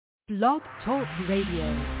Blog Talk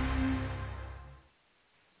Radio.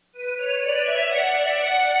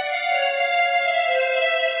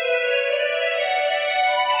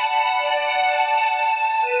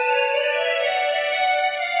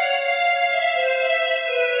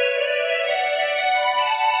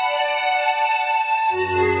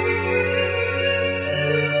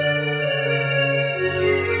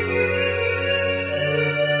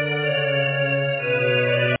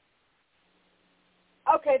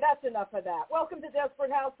 Enough of that. Welcome to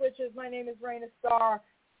Desperate House Witches. My name is Raina Starr,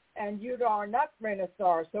 and you are not Raina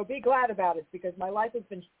Starr, so be glad about it because my life has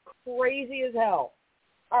been crazy as hell.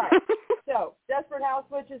 All right, so Desperate House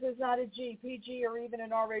Witches is not a G, PG, or even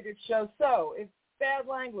an R-rated show. So if bad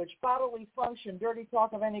language, bodily function, dirty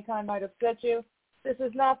talk of any kind might upset you, this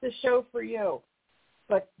is not the show for you.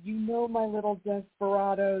 But you know, my little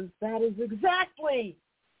desperados, that is exactly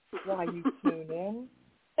why you tune in.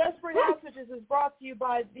 Desperate House Witches is brought to you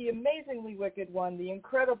by the amazingly wicked one, the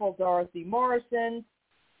incredible Dorothy Morrison.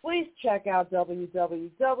 Please check out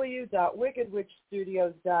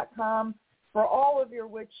www.wickedwitchstudios.com for all of your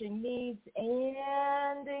witching needs.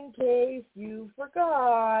 And in case you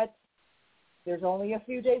forgot, there's only a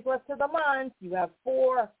few days left to the month. You have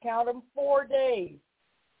 4 days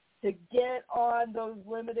to get on those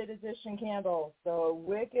limited edition candles, the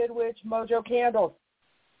Wicked Witch Mojo candles.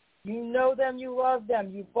 You know them, you love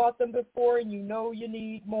them, you bought them before, and you know you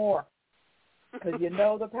need more. Because you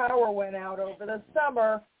know the power went out over the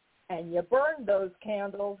summer, and you burned those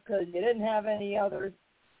candles because you didn't have any others,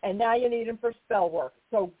 and now you need them for spell work.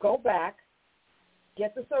 So go back,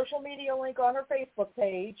 get the social media link on her Facebook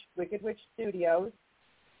page, Wicked Witch Studios,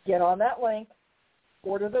 get on that link,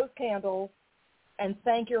 order those candles, and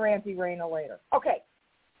thank your Auntie Raina later. Okay,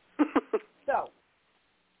 so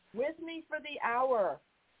with me for the hour,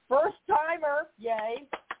 first timer, yay.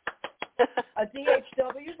 A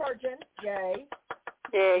DHW virgin, yay.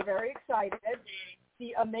 Yay. Very excited.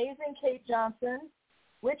 The amazing Cait Johnson,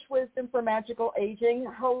 Witch Wisdom for Magical Aging.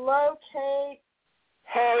 Hello, Cait.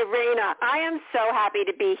 Hey, Raina. I am so happy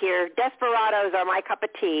to be here. Desperados are my cup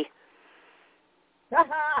of tea.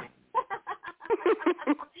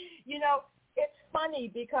 You know, it's funny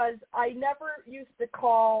because I never used to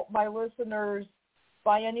call my listeners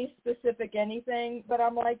by any specific anything, but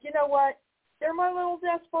I'm like, you know what? They're my little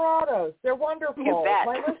desperados. They're wonderful. You bet.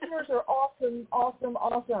 My listeners are awesome, awesome,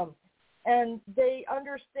 awesome. And they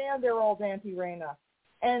understand their old Auntie Raina.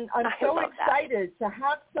 And I'm so excited to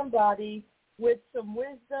have somebody with some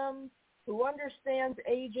wisdom who understands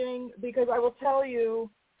aging, because I will tell you,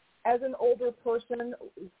 as an older person,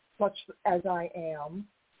 such as I am,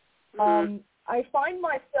 I find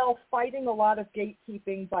myself fighting a lot of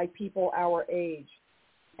gatekeeping by people our age.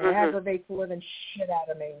 It aggravates the living shit out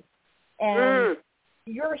of me. And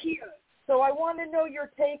you're here. So I want to know your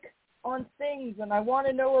take on things, and I want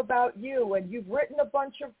to know about you. And you've written a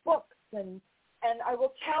bunch of books, and I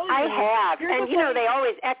will tell you. I have. And, you know, they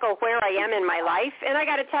always echo where I am in my life. And I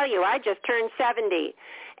got to tell you, I just turned 70,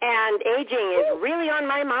 and aging is really on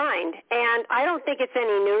my mind. And I don't think it's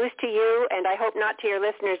any news to you, and I hope not to your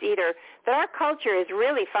listeners either, that our culture is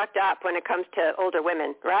really fucked up when it comes to older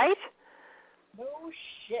women, right?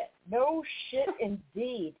 No shit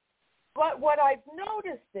indeed. But what I've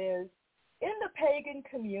noticed is, in the pagan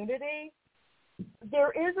community,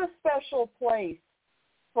 there is a special place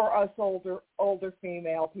for us older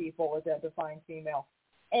female people, identifying female.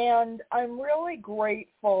 And I'm really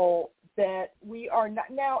grateful that we are not,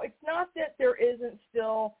 now it's not that there isn't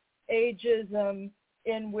still ageism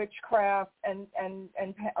in witchcraft and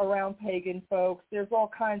around pagan folks. There's all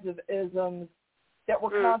kinds of isms that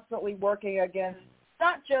we're constantly working against,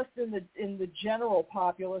 not just in the general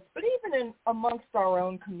populace, but even in amongst our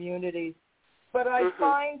own communities. But I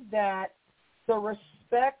find that the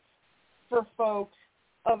respect for folks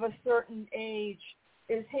of a certain age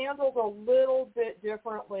is handled a little bit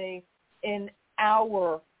differently in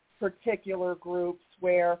our particular groups,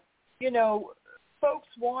 where, you know, folks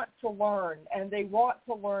want to learn, and they want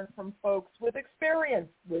to learn from folks with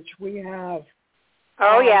experience, which we have.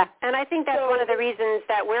 Oh, yeah, and I think that's one of the reasons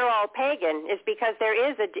that we're all pagan, is because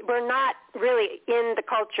we're not really in the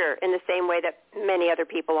culture in the same way that many other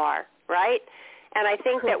people are, right? And I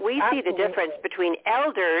think that we see the difference between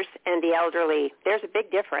elders and the elderly. There's a big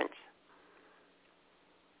difference.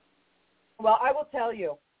 Well, I will tell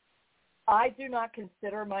you, I do not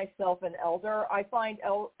consider myself an elder. I find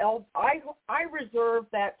I reserve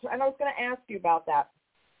that, and I was going to ask you about that.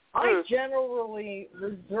 I generally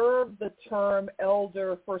reserve the term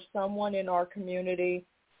elder for someone in our community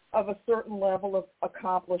of a certain level of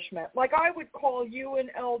accomplishment. Like, I would call you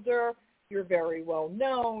an elder, You're very well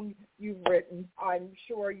known. You've written, I'm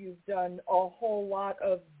sure you've done a whole lot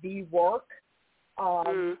of the work.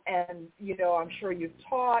 And, I'm sure you've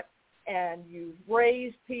taught and you've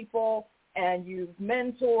raised people and you've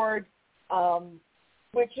mentored,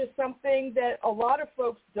 which is something that a lot of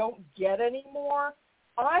folks don't get anymore.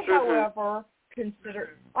 I, however,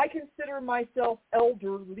 consider myself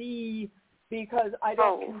elderly because I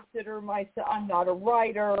don't consider myself, I'm not a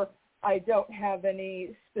writer. I don't have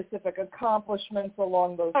any specific accomplishments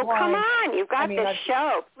along those lines. Oh, come on. You've got this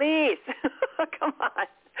show. Please. Come on.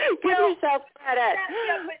 Give yourself credit.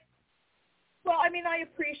 I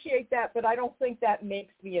appreciate that, but I don't think that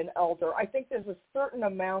makes me an elder. I think there's a certain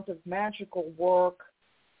amount of magical work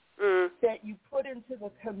that you put into the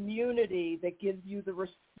community that gives you the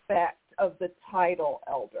respect of the title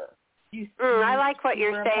elder. I like what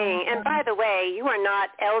you're saying. And by the way, you are not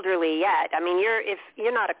elderly yet. I mean,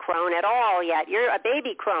 you're not a crone at all yet. You're a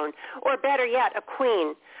baby crone, or better yet, a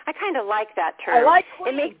queen. I kind of like that term. I like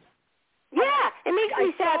queen. It makes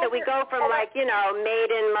me sad that we go from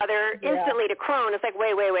maiden, mother, instantly to crone. It's like,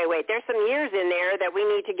 wait. There's some years in there that we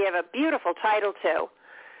need to give a beautiful title to.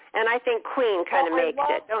 And I think queen kind of makes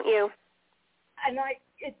it, don't you? And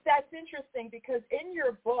that's interesting because in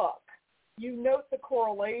your book, you note the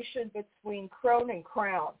correlation between crone and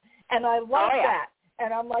crown. And I love that.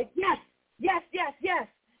 And I'm like, yes.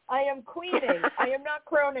 I am queening. I am not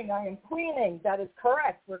croning. I am queening. That is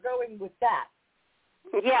correct. We're going with that.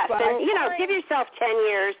 Yes, but give yourself 10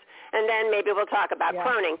 years, and then maybe we'll talk about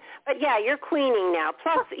croning. But, you're queening now.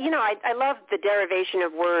 Plus, I love the derivation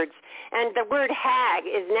of words. And the word hag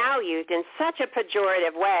is now used in such a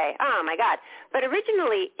pejorative way. Oh, my God. But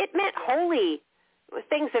originally, it meant holy.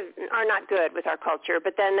 Things are not good with our culture,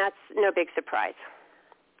 but then that's no big surprise.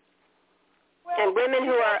 And women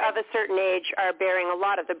who are of a certain age are bearing a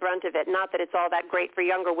lot of the brunt of it. Not that it's all that great for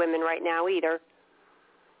younger women right now either.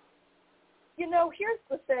 Here's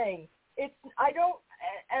the thing.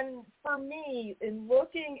 And for me, in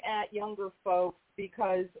looking at younger folks,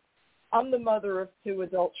 because I'm the mother of 2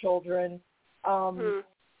 adult children, and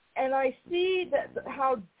I see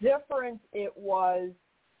how different it was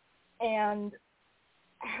and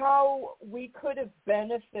how we could have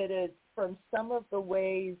benefited from some of the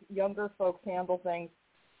ways younger folks handle things.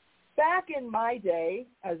 Back in my day,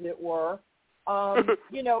 as it were,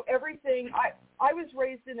 everything, I was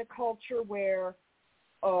raised in a culture where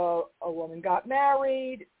a woman got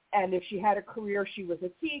married, and if she had a career, she was a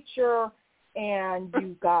teacher, and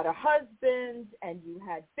you got a husband, and you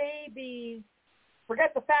had babies.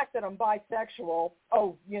 Forget the fact that I'm bisexual.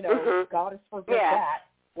 Goddess forbid that.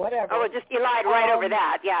 Whatever. Oh, you lied right over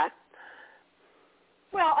that, yeah.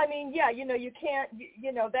 Well, you can't,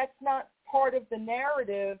 that's not part of the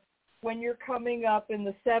narrative when you're coming up in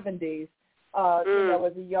the 70s.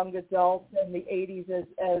 As a young adult, in the 80s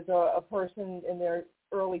as a person in their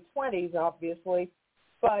early 20s, obviously.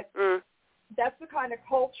 But that's the kind of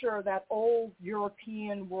culture, that old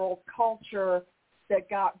European world culture that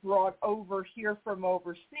got brought over here from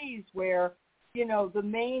overseas where, the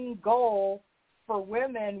main goal for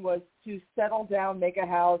women was to settle down, make a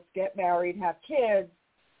house, get married, have kids.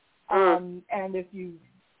 And if you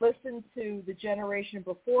listen to the generation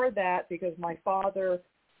before that, because my father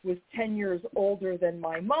was 10 years older than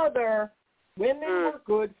my mother, women were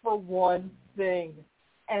good for one thing,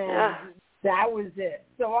 and that was it.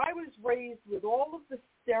 So I was raised with all of the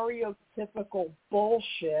stereotypical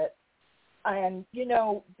bullshit, and,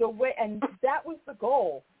 the way, and that was the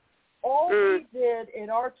goal. All we did in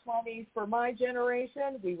our 20s for my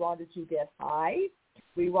generation, we wanted to get high,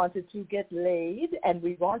 we wanted to get laid, and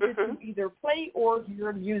we wanted to either play or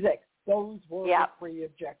hear music. Those were the 3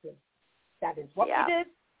 objectives. That is what we did.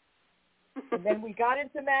 And then we got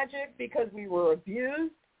into magic because we were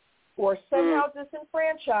abused or somehow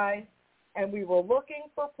disenfranchised, and we were looking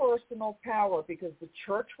for personal power because the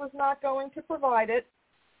church was not going to provide it.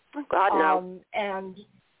 Oh, God, no.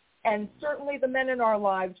 And certainly the men in our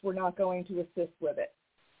lives were not going to assist with it.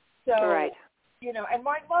 So, and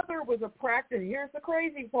my mother was here's the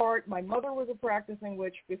crazy part, my mother was a practicing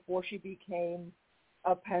witch before she became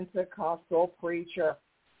a Pentecostal preacher.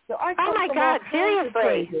 So I oh, my God,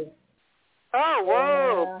 seriously? Oh,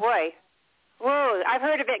 whoa, boy. Whoa, I've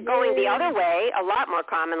heard of it going the other way a lot more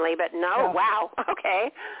commonly, but wow,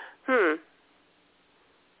 okay. I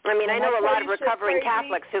mean, I know a lot of recovering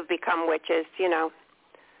Catholics who've become witches, Yeah,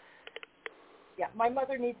 my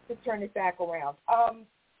mother needs to turn it back around. And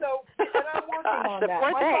I'm working on that.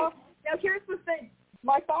 Now, here's the thing.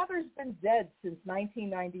 My father's been dead since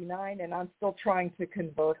 1999, and I'm still trying to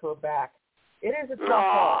convert her back. It is a tough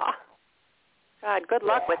haul. God, good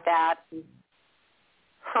luck with that.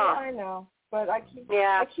 Huh. Yeah, I know, but I keep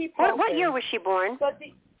hoping. What year was she born? But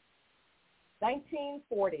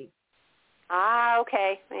 1940. Ah,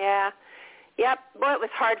 okay. Yeah. Yep. Well, it was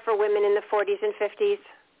hard for women in the 40s and 50s.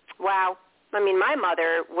 Wow. I mean, my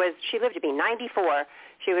mother she lived to be 94.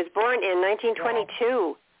 She was born in 1922.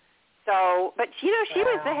 Wow. So, but, she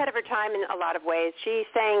was ahead of her time in a lot of ways. She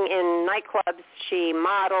sang in nightclubs. She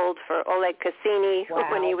modeled for Oleg Cassini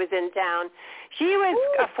when he was in town. She was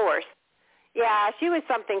a force. Yeah, she was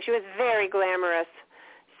something. She was very glamorous.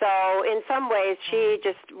 So in some ways, she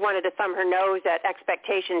just wanted to thumb her nose at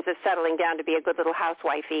expectations of settling down to be a good little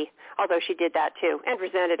housewifey, although she did that too, and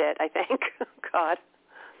resented it, I think. God.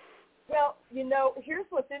 Well, here's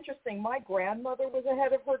what's interesting. My grandmother was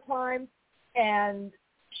ahead of her time, and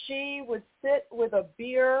she would sit with a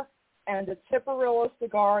beer and a Tipperillo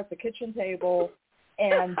cigar at the kitchen table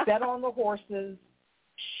and bet on the horses.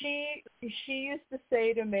 She used to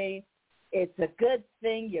say to me, "It's a good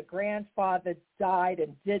thing your grandfather died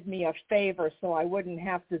and did me a favor so I wouldn't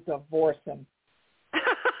have to divorce him."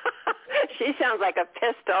 She sounds like a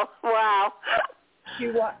pistol. Wow. She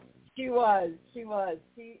was.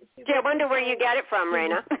 I wonder where you get it from,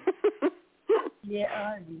 Raina.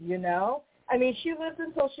 Yeah, I mean, she lived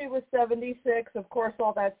until she was 76. Of course,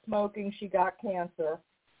 all that smoking, she got cancer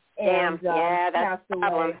and that's passed a away.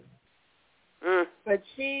 problem. But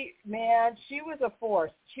she was a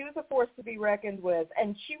force. She was a force to be reckoned with.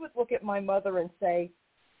 And she would look at my mother and say,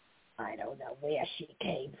 "I don't know where she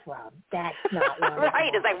came from. That's not what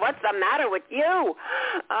right. It's like, what's the matter with you?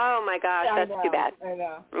 Oh, my gosh, that's too bad. I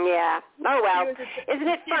know. Yeah. Oh, well. Isn't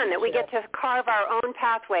it fun that we get to carve our own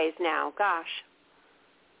pathways now? Gosh.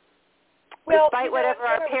 Well, despite whatever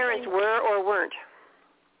our parents were or weren't.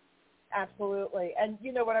 Absolutely. And,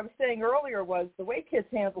 what I was saying earlier was the way kids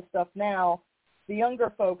handle stuff now, the younger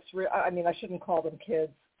folks, I shouldn't call them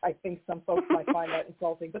kids. I think some folks might find that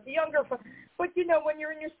insulting. But the younger folks, when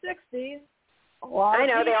you're in your 60s, I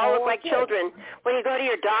know, they all look like children. When you go to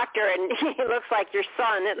your doctor and he looks like your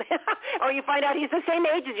son, or you find out he's the same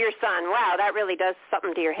age as your son. Wow, that really does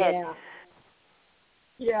something to your head.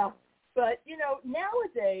 Yeah. But,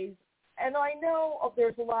 nowadays, and I know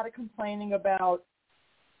there's a lot of complaining about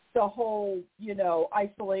the whole,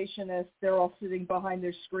 isolationist, they're all sitting behind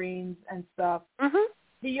their screens and stuff. Mm-hmm.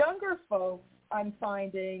 The younger folks, I'm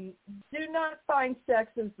finding, do not find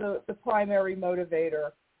sex as the primary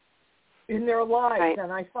motivator in their lives. Right.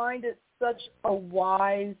 And I find it such a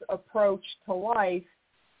wise approach to life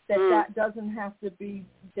that doesn't have to be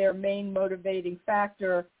their main motivating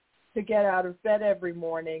factor to get out of bed every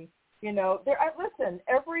morning. Listen,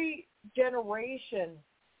 every generation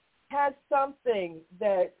has something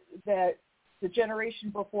that the generation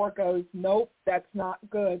before goes, nope, that's not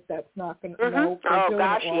good. That's not going to, nope, they're doing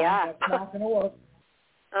it wrong. That's not going to work.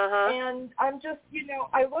 And I'm just,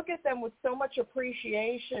 I look at them with so much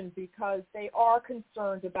appreciation because they are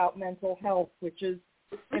concerned about mental health, which is,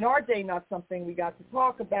 in our day, not something we got to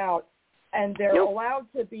talk about. And they're allowed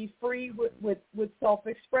to be free with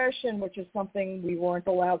self-expression, which is something we weren't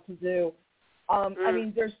allowed to do. I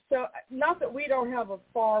mean, there's not that we don't have a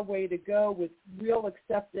far way to go with real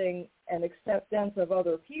accepting and acceptance of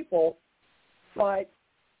other people, but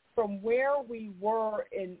from where we were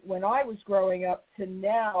when I was growing up to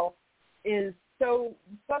now is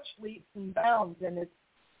such leaps and bounds, and it's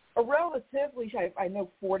a relatively, I know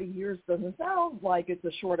 40 years doesn't sound like it's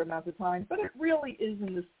a short amount of time, but it really is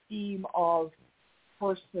in the scheme of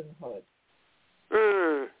personhood.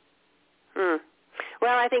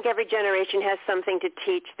 Well, I think every generation has something to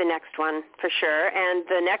teach the next one, for sure, and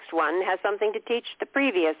the next one has something to teach the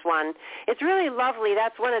previous one. It's really lovely.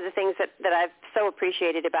 That's one of the things that I've so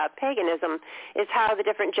appreciated about paganism is how the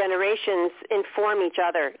different generations inform each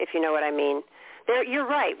other, if you know what I mean. You're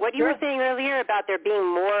right. What you were saying earlier about there being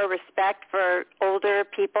more respect for older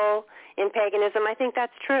people in paganism, I think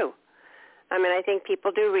that's true. I mean, I think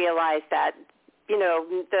people do realize that,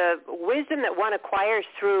 the wisdom that one acquires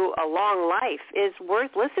through a long life is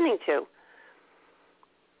worth listening to.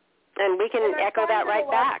 And we can echo that right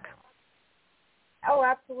back. Oh,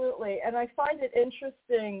 absolutely. And I find it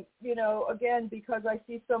interesting, again, because I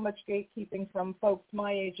see so much gatekeeping from folks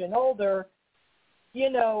my age and older,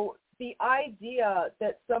 the idea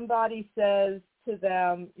that somebody says to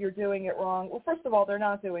them, you're doing it wrong. Well, first of all, they're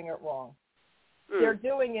not doing it wrong. They're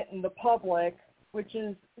doing it in the public, which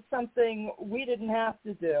is something we didn't have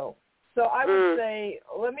to do. So I would say,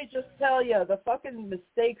 let me just tell you, the fucking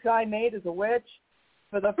mistakes I made as a witch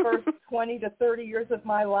for the first 20 to 30 years of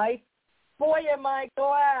my life, boy, am I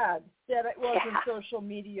glad that it wasn't social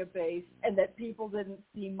media based and that people didn't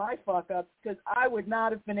see my fuck-ups, because I would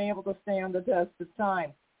not have been able to stand the test of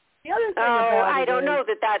time. The other thing about I don't know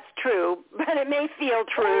that that's true, but it may feel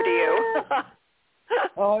true to you.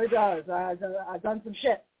 Oh, it does. I've done some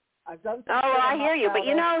shit. I hear you. But,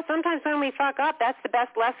 sometimes when we fuck up, that's the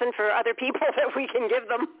best lesson for other people that we can give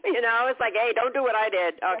them. It's like, hey, don't do what I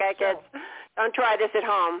did. Okay, kids? Don't try this at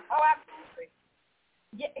home. Oh, absolutely.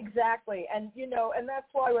 Yeah, exactly. And, and that's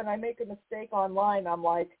why when I make a mistake online, I'm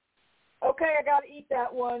like, okay, I got to eat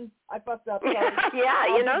that one. I fucked up. Yeah,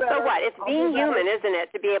 so what? It's being human, isn't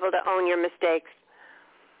it, to be able to own your mistakes?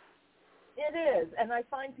 It is, and I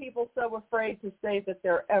find people so afraid to say that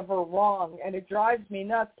they're ever wrong, and it drives me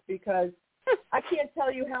nuts because I can't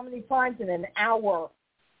tell you how many times in an hour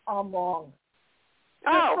I'm wrong.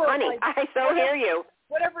 Oh, honey, I so hear you.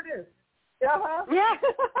 Whatever it is. Uh-huh. Yeah.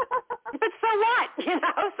 But so what?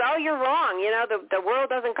 So you're wrong. The world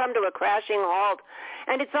doesn't come to a crashing halt.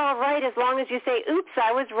 And it's all right as long as you say, oops,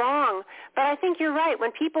 I was wrong. But I think you're right.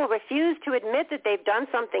 When people refuse to admit that they've done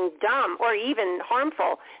something dumb or even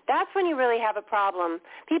harmful, that's when you really have a problem.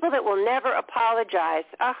 People that will never apologize.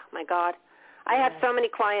 Oh, my God. I have so many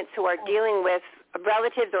clients who are dealing with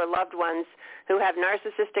relatives or loved ones who have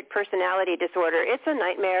narcissistic personality disorder. It's a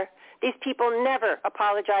nightmare. These people never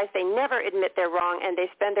apologize. They never admit they're wrong, and they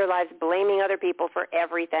spend their lives blaming other people for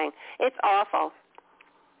everything. It's awful.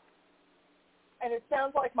 And it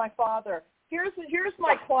sounds like my father. Here's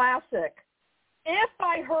my classic. If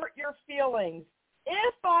I hurt your feelings,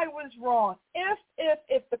 if I was wrong,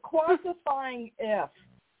 if the quantifying if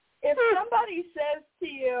somebody says to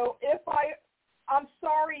you, I'm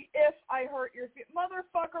sorry if I hurt your feelings,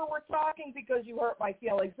 motherfucker, we're talking because you hurt my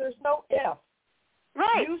feelings. There's no if.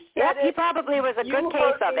 Right. Yep, he probably was a good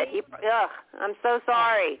case of it. I'm so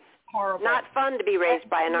sorry. Horrible. Not fun to be raised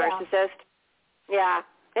by a narcissist. Yeah.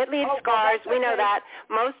 It leaves scars. We know that.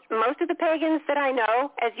 Most of the pagans that I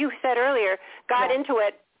know, as you said earlier, got into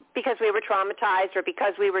it because we were traumatized or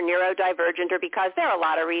because we were neurodivergent or because there are a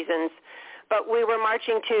lot of reasons. But we were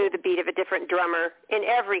marching to the beat of a different drummer in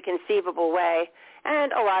every conceivable way.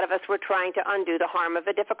 And a lot of us were trying to undo the harm of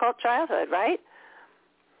a difficult childhood, right?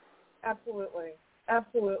 Absolutely.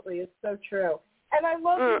 Absolutely. It's so true. And I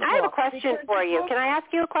love your book. I have a question for you. Can I ask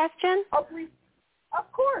you a question? Oh, please. Of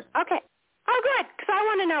course. Okay. Oh, good, because I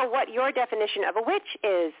want to know what your definition of a witch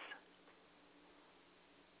is.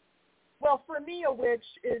 Well, for me, a witch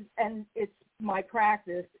is, and it's my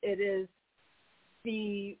practice, it is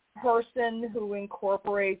the person who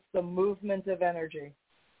incorporates the movement of energy.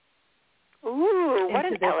 Ooh, what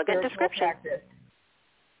an elegant description. Practice.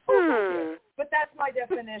 But that's my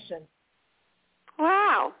definition.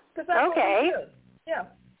 Wow. That's what we do. Yeah.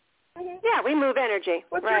 Mm-hmm. Yeah, we move energy.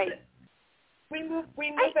 What's right. Yours? We move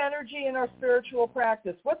energy in our spiritual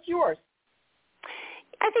practice. What's yours?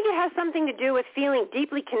 I think it has something to do with feeling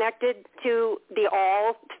deeply connected to the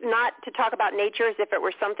all, not to talk about nature as if it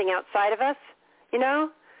were something outside of us,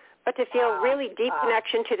 but to feel really deep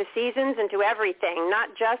connection to the seasons and to everything,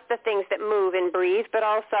 not just the things that move and breathe, but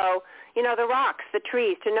also, the rocks, the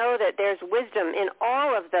trees, to know that there's wisdom in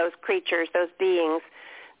all of those creatures, those beings,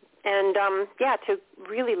 and, to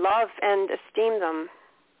really love and esteem them.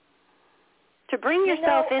 To bring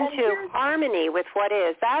yourself into harmony with what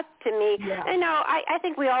is. That, to me, I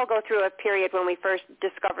think we all go through a period when we first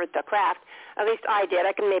discovered the craft. At least I did.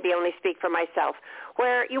 I can maybe only speak for myself.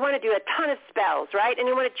 Where you want to do a ton of spells, right? And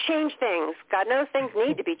you want to change things. God knows things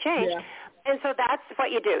need to be changed. Yeah. And so that's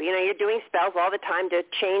what you do. You're doing spells all the time to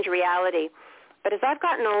change reality. But as I've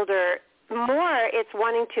gotten older, more it's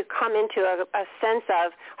wanting to come into a sense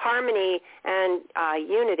of harmony and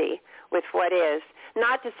unity with what is.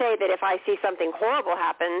 Not to say that if I see something horrible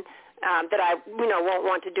happen, that I, won't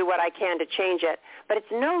want to do what I can to change it. But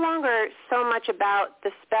it's no longer so much about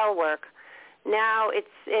the spell work. Now it's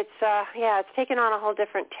taken on a whole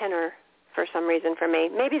different tenor for some reason for me.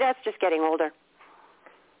 Maybe that's just getting older.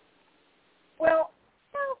 Well,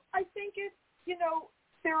 I think it's,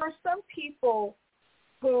 there are some people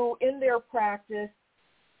who in their practice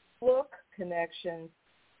look connections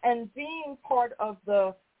and being part of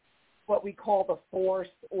what we call the force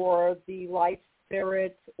or the life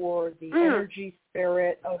spirit or the energy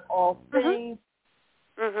spirit of all things.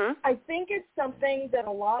 Mm-hmm. I think it's something that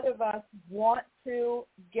a lot of us want to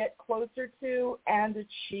get closer to and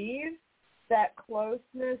achieve, that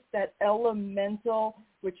closeness, that elemental,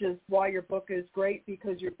 which is why your book is great,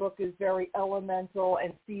 because your book is very elemental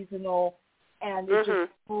and seasonal, and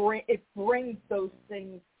it brings those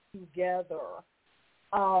things together.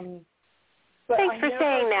 Thanks for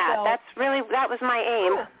saying that. That was my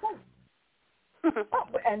aim.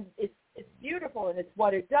 And it's beautiful, and it's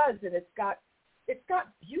what it does, and it's got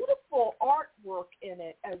beautiful beautiful artwork in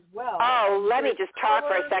it as well. Oh, let me just talk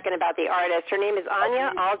for a colors. second about the artist. Her name is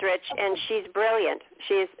Anya Aldrich, and she's brilliant.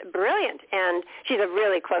 She's brilliant, and she's a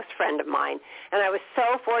really close friend of mine. And I was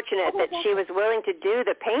so fortunate that she was willing to do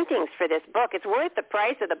the paintings for this book. It's worth the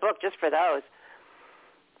price of the book just for those.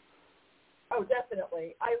 Oh,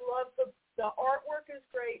 definitely. I love the artwork is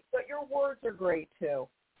great, but your words are great too.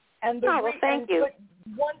 And thank you.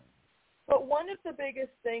 But one of the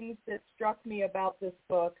biggest things that struck me about this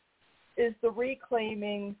book is the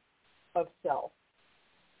reclaiming of self.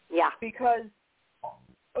 Yeah. Because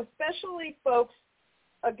especially folks,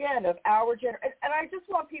 again, of our generation, and I just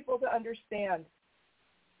want people to understand,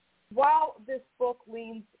 while this book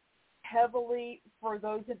leans heavily for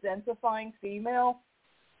those identifying female,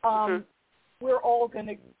 we're all going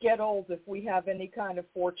to get old if we have any kind of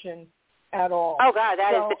fortune at all. Oh, God,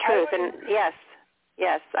 that is the truth. And yes,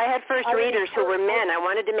 I had first readers who were men. I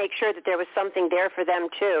wanted to make sure that there was something there for them,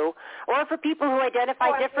 too, or for people who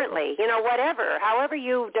identify differently, whatever, however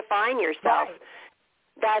you define yourself.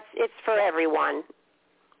 Right. It's for everyone.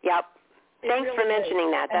 Yep. Thanks for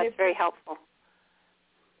mentioning that. That's very helpful.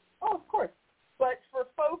 Oh, of course. But for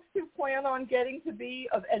folks who plan on getting to be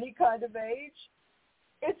of any kind of age,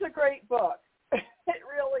 it's a great book. It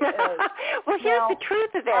really is. Well, here's the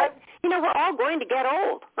truth of it. We're all going to get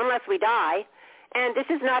old unless we die. And this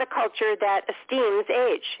is not a culture that esteems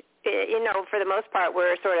age. For the most part,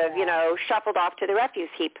 we're sort of, shuffled off to the refuse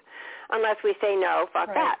heap unless we say, no,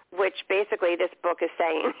 fuck that, which basically this book is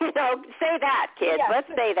saying, say that, kids. Yes.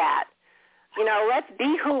 Let's say that. Let's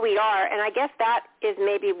be who we are. And I guess that is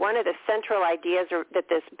maybe one of the central ideas that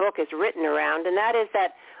this book is written around, and that is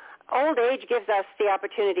that old age gives us the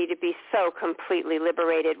opportunity to be so completely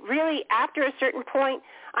liberated. Really, after a certain point,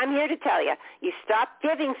 I'm here to tell you, you stop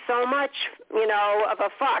giving so much, of a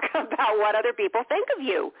fuck about what other people think of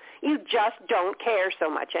you. You just don't care so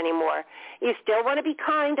much anymore. You still want to be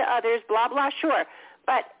kind to others, blah, blah, sure.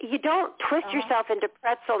 But you don't twist yourself into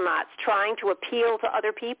pretzel knots trying to appeal to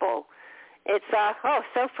other people. It's,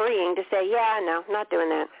 so freeing to say, yeah, no, not doing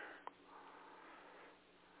that.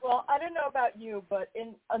 Well, I don't know about you, but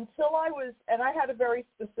until I was, and I had a very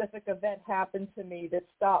specific event happen to me that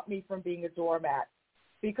stopped me from being a doormat,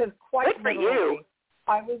 because quite literally,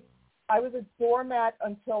 I was a doormat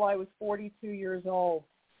until I was 42 years old,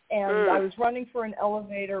 and I was running for an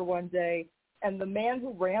elevator one day, and the man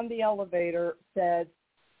who ran the elevator said,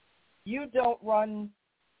 "You don't run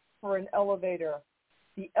for an elevator.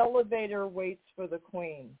 The elevator waits for the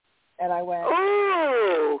queen." And I went,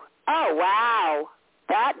 "Ooh, oh wow."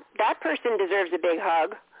 That person deserves a big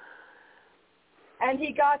hug. And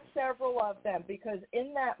he got several of them because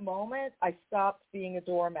in that moment, I stopped being a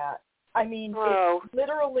doormat. I mean, it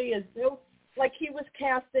literally as though, like he was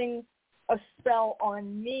casting a spell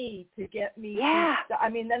on me to get me. Yeah.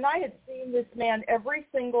 And I had seen this man every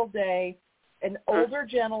single day, an older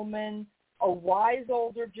gentleman, a wise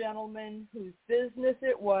older gentleman whose business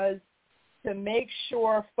it was to make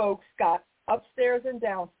sure folks got upstairs and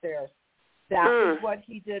downstairs. That was what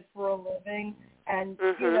he did for a living, and,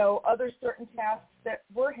 other certain tasks that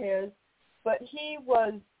were his. But he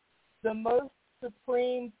was the most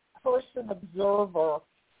supreme person observer.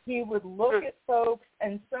 He would look at folks,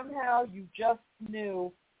 and somehow you just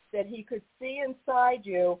knew that he could see inside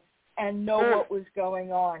you and know what was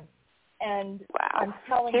going on. And I'm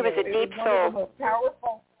telling you, he was a deep one of the most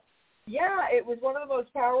powerful. Yeah, it was one of the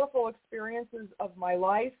most powerful experiences of my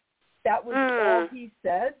life. That was all he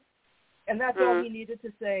said. And that's all he needed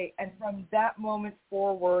to say. And from that moment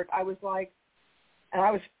forward, I was like, and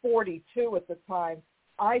I was 42 at the time,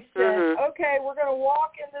 I said, okay, we're going to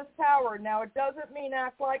walk in this tower. Now, it doesn't mean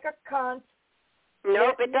act like a cunt.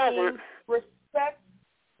 Nope, it doesn't. Respect.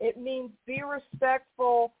 It means be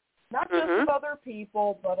respectful, not just of other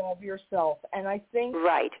people, but of yourself. And I think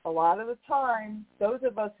a lot of the time, those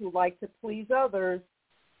of us who like to please others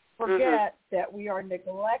forget that we are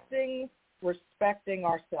neglecting respecting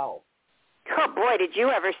ourselves. Oh, boy, did you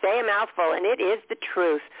ever say a mouthful, and it is the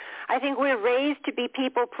truth. I think we're raised to be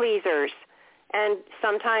people pleasers, and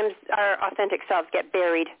sometimes our authentic selves get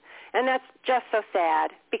buried, and that's just so sad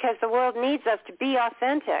because the world needs us to be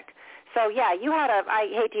authentic. So, yeah, you had I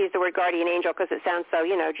hate to use the word guardian angel because it sounds so,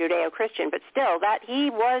 Judeo-Christian, but still, that he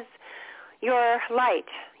was your light,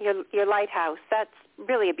 your lighthouse. That's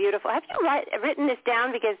really a beautiful. Have you written this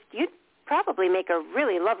down? Because you'd probably make a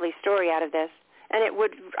really lovely story out of this. And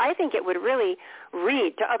I think it would really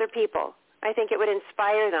read to other people. I think it would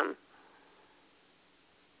inspire them.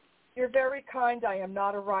 You're very kind. I am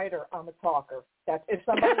not a writer. I'm a talker. If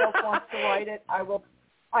somebody else wants to write it, I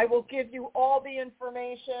will give you all the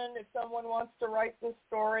information if someone wants to write this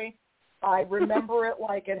story. I remember it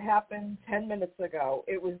like it happened 10 minutes ago.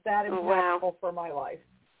 It was that impactful for my life.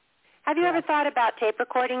 Have you ever thought about tape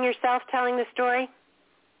recording yourself telling the story?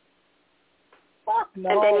 Fuck no.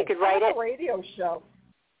 And then you could write it? A radio show.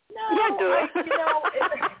 No. Yeah, do it.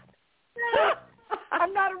 No,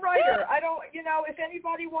 I'm not a writer. I don't, if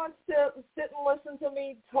anybody wants to sit and listen to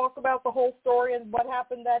me talk about the whole story and what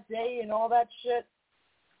happened that day and all that shit,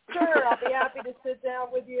 sure, I'll be happy to sit down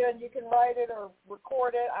with you and you can write it or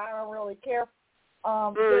record it. I don't really care.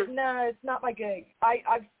 But no, it's not my gig.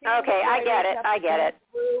 I've seen Okay, I get it.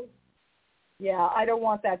 Yeah, I don't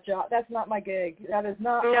want that job. That's not my gig. That is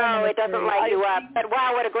not. No, it doesn't light you up. But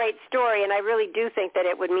wow, what a great story, and I really do think that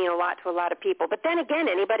it would mean a lot to a lot of people. But then again,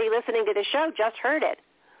 anybody listening to the show just heard it,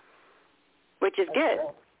 which is good.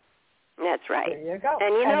 True. That's right. There you go.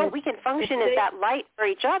 And we can function as that light for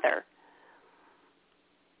each other.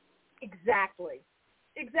 Exactly.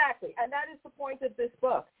 And that is the point of this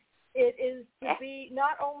book. It is to be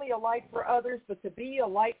not only a light for others, but to be a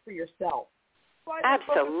light for yourself.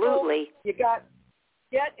 Absolutely. You got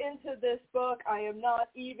get into this book. I am not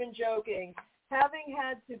even joking. Having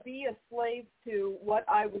had to be a slave to what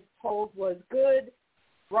I was told was good,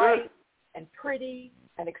 right, and pretty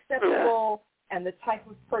and acceptable, and the type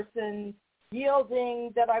of person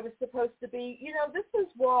yielding that I was supposed to be, this is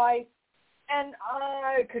why. And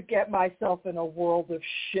I could get myself in a world of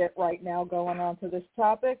shit right now going on to this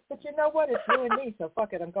topic. But you know what? It's you and me, so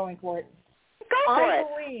fuck it. I'm going for it.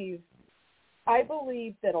 I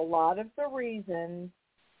believe that a lot of the reason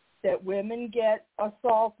that women get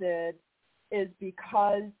assaulted is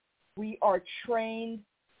because we are trained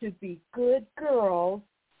to be good girls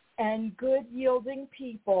and good yielding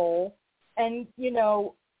people. And,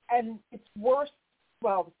 and it's worse.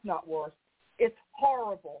 Well, it's not worse. It's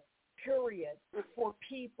horrible. Period, for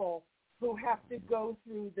people who have to go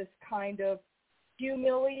through this kind of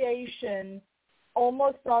humiliation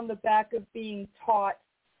almost on the back of being taught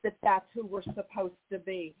that that's who we're supposed to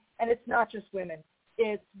be. And it's not just women.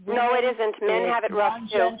 It's women. No, it isn't. Men have it rough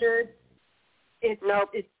too.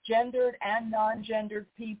 It's gendered and non-gendered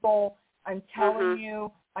people. I'm telling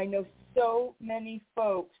you, I know so many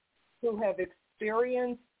folks who have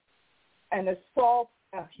experienced an assault,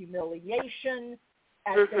 a humiliation,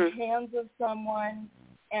 at the hands of someone,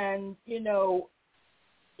 and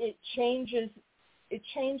it changes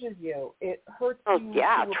you. It hurts you. Oh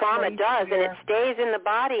yeah, trauma does, and it stays in the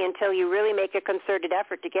body until you really make a concerted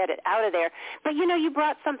effort to get it out of there. But you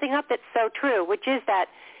brought something up that's so true, which is that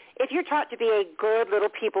if you're taught to be a good little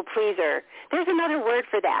people pleaser, there's another word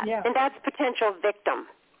for that, and that's potential victim.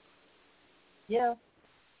 Yeah.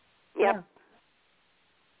 Yep.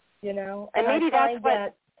 Yeah. And maybe that's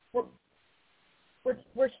what.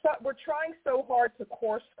 We're trying so hard to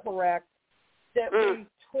course correct that we've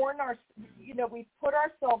put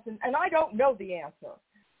ourselves in, and I don't know the answer.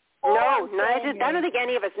 No, I don't think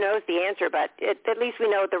any of us knows the answer, but at least we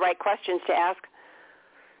know the right questions to ask.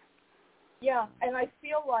 Yeah, and I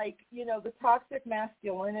feel like, the toxic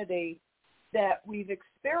masculinity that we've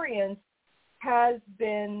experienced has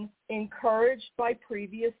been encouraged by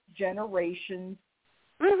previous generations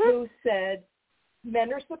who said,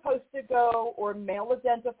 men are supposed to go, or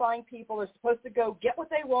male-identifying people are supposed to go get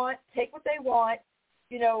what they want, take what they want,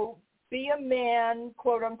 be a man,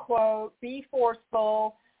 quote-unquote, be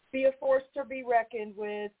forceful, be a force to be reckoned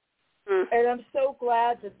with. And I'm so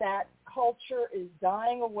glad that culture is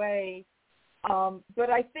dying away.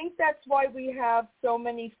 But I think that's why we have so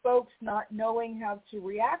many folks not knowing how to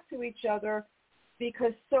react to each other,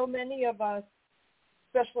 because so many of us,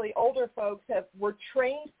 especially older folks, were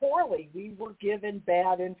trained poorly. We were given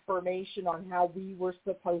bad information on how we were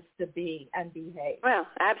supposed to be and behave. Well,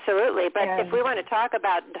 absolutely. But if we want to talk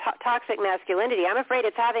about toxic masculinity, I'm afraid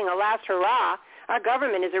it's having a last hurrah. Our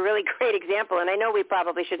government is a really great example, and I know we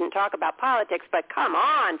probably shouldn't talk about politics, but come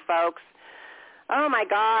on, folks. Oh, my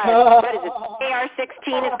God. What is it?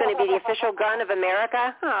 AR-16 is going to be the official gun of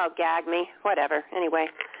America? Oh, gag me. Whatever. Anyway.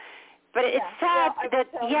 But it's sad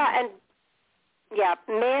that,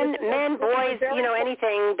 men, boys,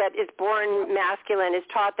 anything that is born masculine is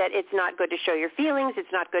taught that it's not good to show your feelings.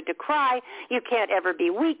 It's not good to cry. You can't ever be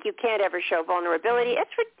weak. You can't ever show vulnerability.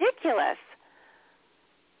 It's ridiculous.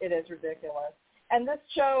 It is ridiculous. And this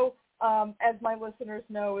show, as my listeners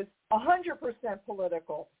know, is 100%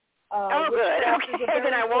 political. Good. Okay,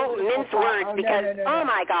 then I won't mince words because, oh,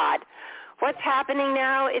 my God. What's happening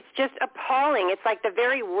now, it's just appalling. It's like the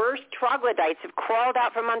very worst troglodytes have crawled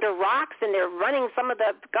out from under rocks, and they're running some of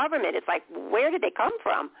the government. It's like, where did they come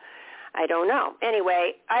from? I don't know.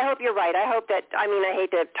 Anyway, I hope you're right. I hope that, I hate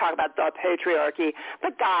to talk about the patriarchy,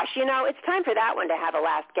 but gosh, it's time for that one to have a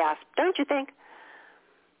last gasp, don't you think?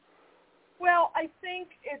 Well, I think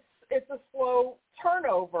it's a slow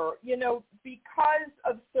turnover, because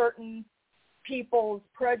of certain people's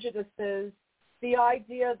prejudices. The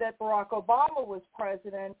idea that Barack Obama was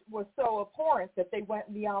president was so abhorrent that they went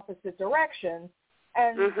in the opposite direction,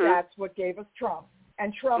 and that's what gave us Trump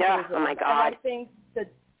and Trumpism. Yeah, oh my God. And I think the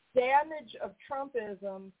damage of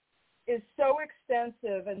Trumpism is so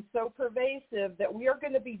extensive and so pervasive that we are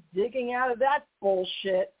going to be digging out of that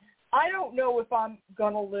bullshit. I don't know if I'm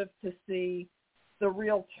going to live to see the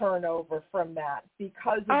real turnover from that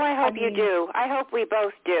because I hope you do. I hope we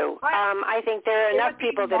both do. I think there are enough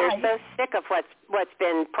people that are so sick of what's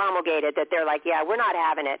been promulgated that they're like, yeah, we're not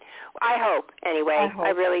having it. I hope, anyway. I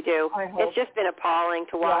really do. It's just been appalling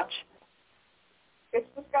to watch. Yeah. It's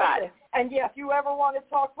disgusting. And if you ever want to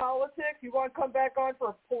talk politics, you want to come back on for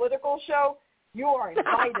a political show, you are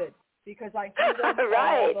invited. Because I do them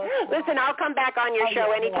right. all the time. Listen, I'll come back on your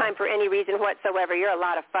show anytime for any reason whatsoever. You're a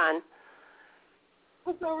lot of fun.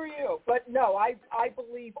 So are you. But no, I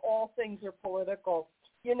believe all things are political.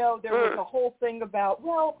 There was a whole thing about,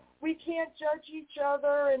 we can't judge each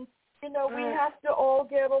other and, we have to all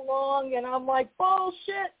get along. And I'm like,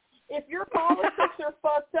 bullshit. If your politics are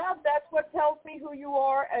fucked up, that's what tells me who you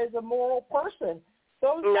are as a moral person.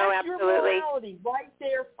 That's your morality right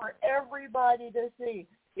there for everybody to see.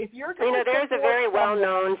 If you're there's a very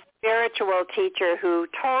well-known spiritual teacher who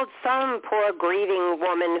told some poor grieving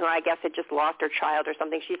woman who I guess had just lost her child or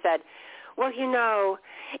something, she said, well,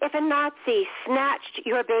 if a Nazi snatched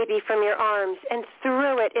your baby from your arms and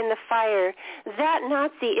threw it in the fire, that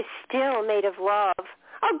Nazi is still made of love.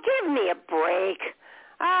 Oh, give me a break.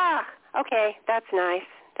 Okay, that's nice.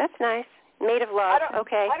 That's nice. Made of love,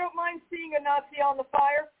 okay. I don't mind seeing a Nazi on the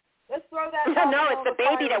fire. Let's throw that. No, it's the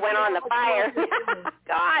baby that went on the fire.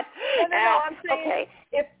 God. No, I'm saying okay.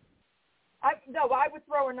 I would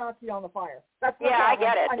throw a Nazi on the fire. That's I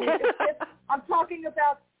get it. I mean, I'm talking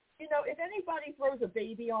about, if anybody throws a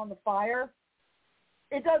baby on the fire,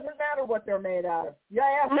 it doesn't matter what they're made out of.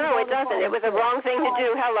 No, it doesn't. It was a wrong thing to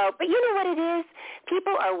do. Hello. But you know what it is?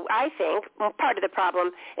 People are, I think, part of the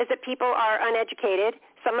problem is that people are uneducated.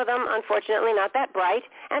 Some of them, unfortunately, not that bright,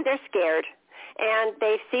 and they're scared. And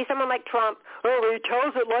they see someone like Trump, he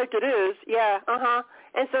tells it like it is. Yeah,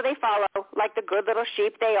 And so they follow like the good little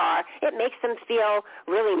sheep they are. It makes them feel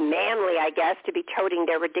really manly, I guess, to be toting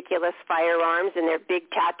their ridiculous firearms and their big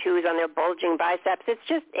tattoos on their bulging biceps. It's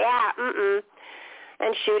just,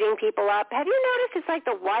 and shooting people up. Have you noticed it's like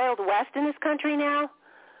the Wild West in this country now?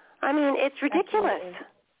 I mean, it's ridiculous. Absolutely.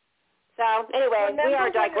 So anyway, we are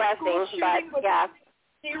digressing, but yeah.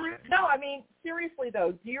 No, I mean, seriously,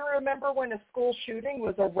 though, do you remember when a school shooting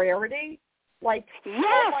was a rarity? Like,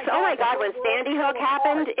 yes. Oh, my God. When Sandy Hook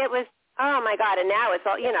happened, it was, oh, my God. And now it's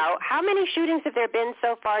all, how many shootings have there been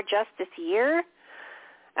so far just this year?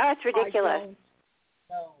 Oh, it's ridiculous. I don't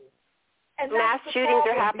know. And mass shootings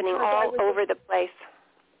are happening all over the place.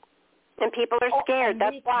 And people are scared.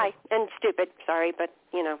 That's why. And stupid. Sorry, but,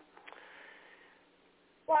 Well,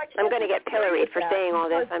 I'm going to get pilloried for saying all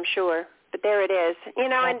this, I'm sure. But there it is.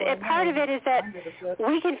 And part of it is that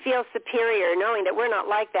we can feel superior knowing that we're not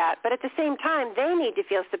like that. But at the same time, they need to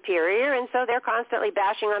feel superior, and so they're constantly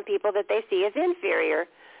bashing on people that they see as inferior.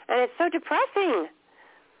 And it's so depressing.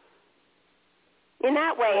 In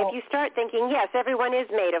that way, if you start thinking, yes, everyone is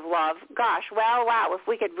made of love, gosh, well, wow, if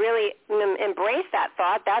we could really embrace that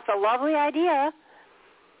thought, that's a lovely idea.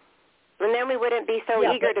 And then we wouldn't be so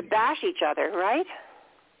eager to bash each other, right?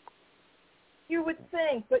 You would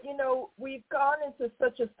think, but, we've gone into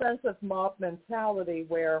such a sense of mob mentality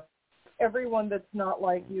where everyone that's not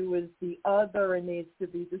like you is the other and needs to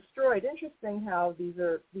be destroyed. Interesting how these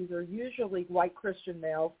are usually white Christian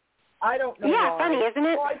males. I don't know why. Yeah, funny, isn't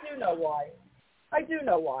it? Well, I do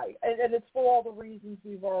know why. And it's for all the reasons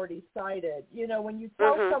we've already cited. When you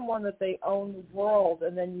tell someone that they own the world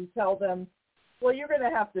and then you tell them, well, you're going to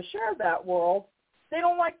have to share that world, they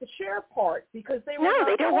don't like the share part because they don't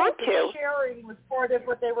want to. Sharing was part of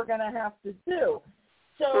what they were going to have to do.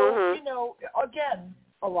 So, again,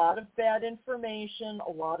 a lot of bad information,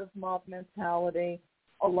 a lot of mob mentality,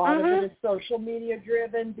 a lot of it is social media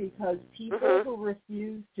driven because people who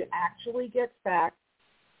refuse to actually get facts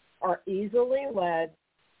are easily led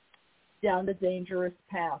down the dangerous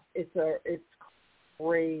path. It's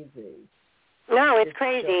crazy. No, it's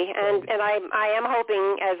crazy, and I am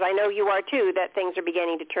hoping, as I know you are too, that things are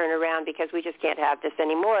beginning to turn around because we just can't have this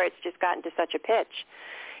anymore. It's just gotten to such a pitch.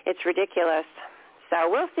 It's ridiculous. So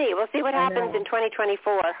we'll see. We'll see what happens in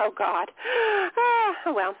 2024. Oh, God.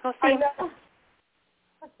 Well, we'll see.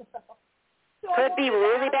 Could be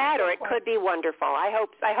really bad or it could be wonderful. I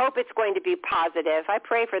hope it's going to be positive. I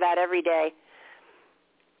pray for that every day.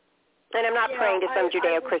 And I'm not praying to some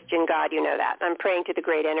Judeo-Christian God, you know that. I'm praying to the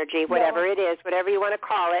great energy, whatever it is, whatever you want to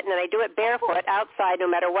call it. And I do it barefoot outside no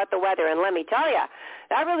matter what the weather. And let me tell you,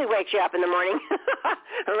 that really wakes you up in the morning.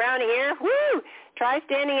 Around here, woo! Try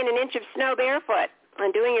standing in an inch of snow barefoot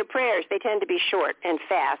and doing your prayers. They tend to be short and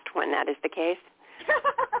fast when that is the case.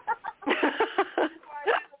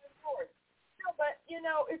 But,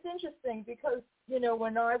 it's interesting because,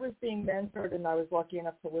 when I was being mentored and I was lucky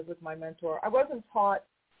enough to live with my mentor, I wasn't taught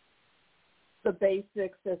the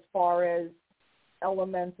basics as far as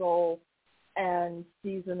elemental and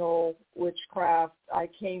seasonal witchcraft. I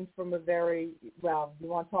came from you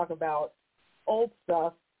want to talk about old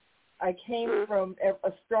stuff. I came from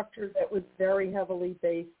a structure that was very heavily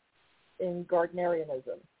based in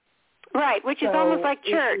Gardnerianism. Right, which is almost like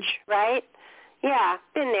church, right? Yeah,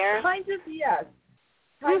 been there. Kind of, yes.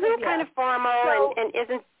 Kind of formal and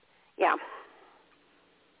isn't, yeah.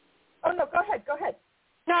 Oh, no, go ahead.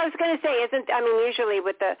 No, I was going to say, usually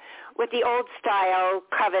with the old style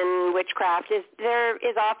coven witchcraft, there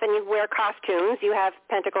is often you wear costumes, you have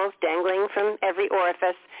pentacles dangling from every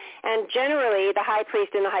orifice, and generally the high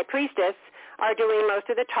priest and the high priestess are doing most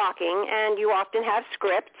of the talking, and you often have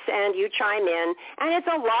scripts, and you chime in, and it's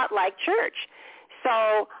a lot like church.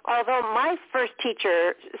 So although my first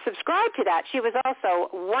teacher subscribed to that, she was also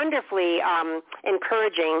wonderfully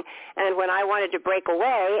encouraging. And when I wanted to break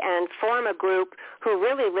away and form a group who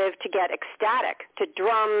really lived to get ecstatic, to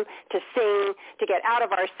drum, to sing, to get out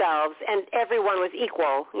of ourselves, and everyone was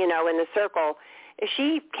equal, in the circle,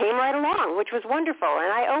 she came right along, which was wonderful.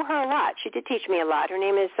 And I owe her a lot. She did teach me a lot. Her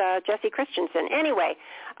name is Jessie Christensen. Anyway,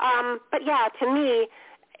 but yeah, to me,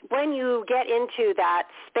 when you get into that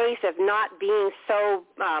space of not being so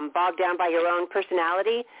bogged down by your own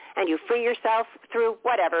personality and you free yourself through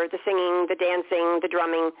whatever, the singing, the dancing, the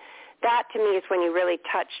drumming, that to me is when you really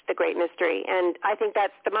touch the great mystery. And I think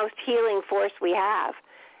that's the most healing force we have.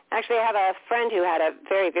 Actually, I have a friend who had a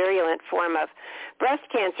very virulent form of breast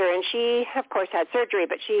cancer, and she, of course, had surgery,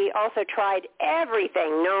 but she also tried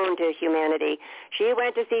everything known to humanity. She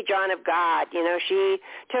went to see John of God. She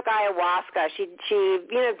took ayahuasca. She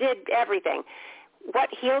did everything. What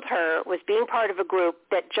healed her was being part of a group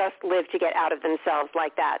that just lived to get out of themselves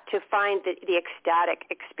like that, to find the ecstatic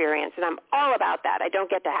experience. And I'm all about that. I don't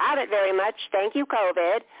get to have it very much. Thank you,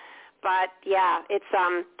 COVID. But, yeah, it's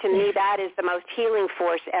to me that is the most healing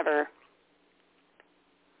force ever.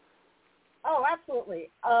 Oh, absolutely.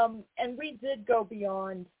 And we did go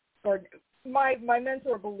beyond. My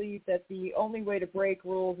mentor believed that the only way to break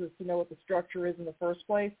rules is to know what the structure is in the first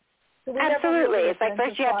place. So absolutely. It's like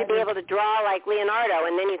first you have to be able to draw like Leonardo,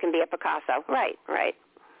 and then you can be a Picasso. Right. Right.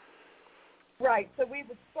 So we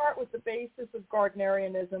would start with the basis of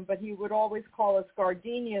Gardnerianism, but he would always call us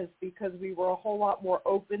Gardenias because we were a whole lot more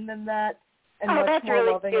open than that and much more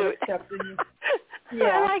really loving cute. and accepting. Yeah.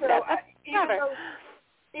 I like that.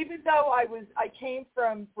 Even though I came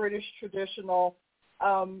from British traditional,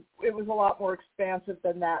 it was a lot more expansive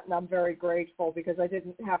than that, and I'm very grateful because I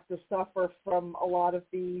didn't have to suffer from a lot of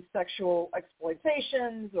the sexual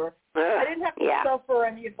exploitations, or I didn't have to suffer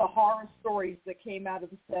any of the horror stories that came out of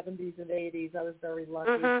the 70s and 80s. I was very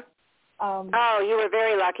lucky. You were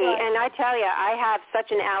very lucky. And I tell you, I have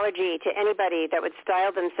such an allergy to anybody that would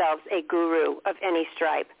style themselves a guru of any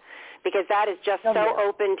stripe, because that is just so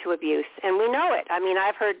open to abuse. And we know it. I mean,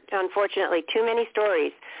 I've heard, unfortunately, too many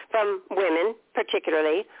stories from women,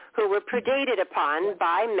 particularly, who were predated upon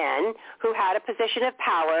by men who had a position of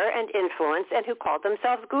power and influence and who called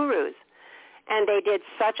themselves gurus. And they did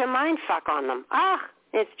such a mind fuck on them.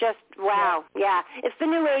 It's just, wow. Yeah. It's the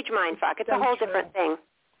New Age mind fuck. It's a whole different thing.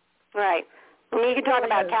 Right. I mean, you can talk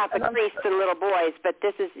about Catholic priests and little boys, but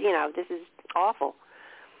this is awful.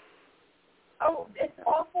 Oh, it's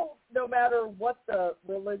awful no matter what the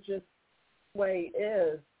religious way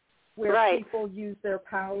is, where people use their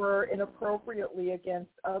power inappropriately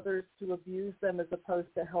against others to abuse them as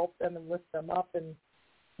opposed to help them and lift them up and,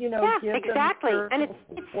 give them and it's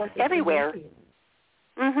everywhere.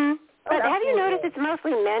 But have you noticed it's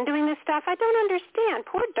mostly men doing this stuff? I don't understand.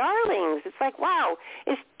 Poor darlings. It's like, wow,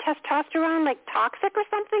 is testosterone like toxic or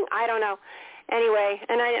something? I don't know. Anyway,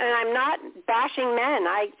 and I'm not bashing men.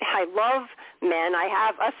 I love men. I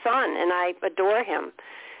have a son, and I adore him.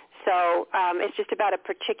 So it's just about a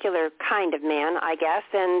particular kind of man, I guess,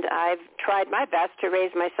 and I've tried my best to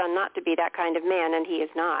raise my son not to be that kind of man, and he is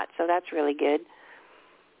not. So that's really good.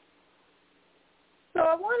 So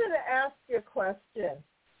I wanted to ask you a question.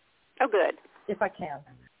 Oh, good. If I can.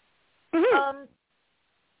 Mm-hmm.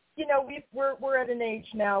 We're at an age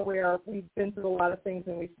now where we've been through a lot of things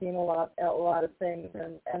and we've seen a lot of things,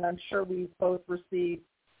 and I'm sure we've both received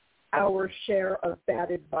our share of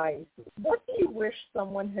bad advice. What do you wish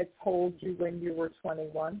someone had told you when you were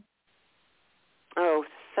 21? Oh,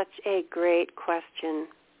 such a great question.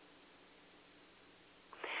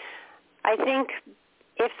 I think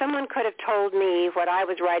if someone could have told me what I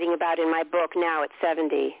was writing about in my book now at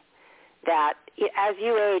 70, that as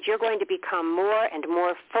you age, you're going to become more and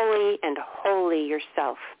more fully and wholly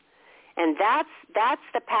yourself. And that's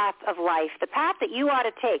the path of life. The path that you ought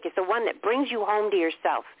to take is the one that brings you home to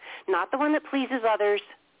yourself, not the one that pleases others,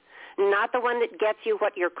 not the one that gets you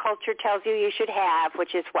what your culture tells you you should have,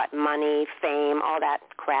 which is what, money, fame, all that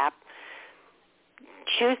crap.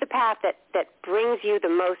 Choose the path that brings you the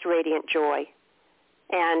most radiant joy.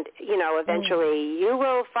 And, eventually you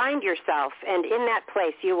will find yourself, and in that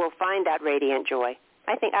place you will find that radiant joy.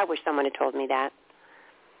 I wish someone had told me that.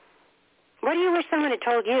 What do you wish someone had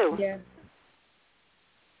told you? Yeah.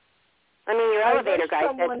 I mean, your elevator guy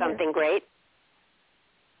said something great.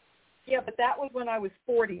 Yeah, but that was when I was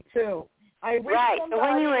 42. Right. So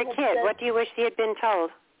when you were a kid, what do you wish he had been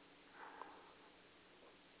told?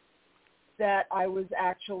 That I was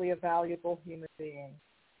actually a valuable human being.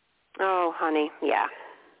 Oh, honey, yeah.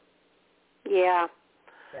 Yeah.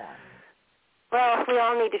 Yeah. Well, we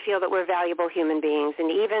all need to feel that we're valuable human beings, and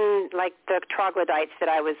even like the troglodytes that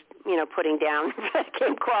I was, putting down that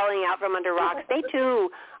came crawling out from under rocks, they too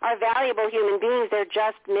are valuable human beings. They're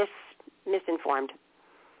just misinformed.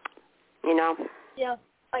 Yeah.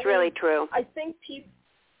 It's really true. I think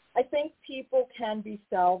people can be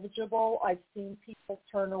salvageable. I've seen people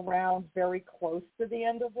turn around very close to the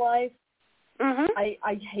end of life. Mm-hmm.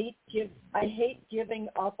 I hate giving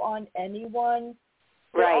up on anyone.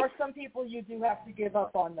 There Right. are some people you do have to give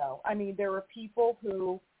up on, though. I mean, there are people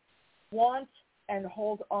who want and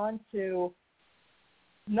hold on to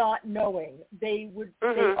not knowing. They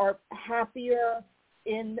are happier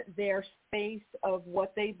in their space of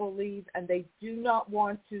what they believe, and they do not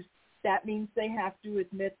want to. That means they have to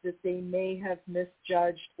admit that they may have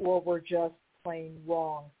misjudged or were just plain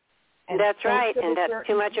wrong. And that's right, and that's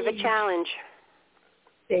too much of a challenge.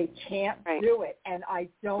 They can't do it, and I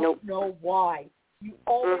don't know why. You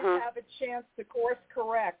always have a chance to course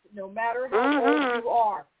correct, no matter how old you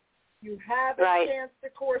are. You have a chance to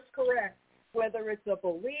course correct, whether it's a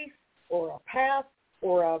belief or a path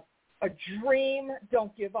or a dream.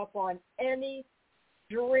 Don't give up on any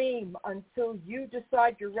dream until you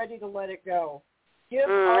decide you're ready to let it go. Give up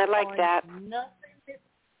I like on that. nothing.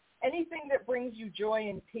 Anything that brings you joy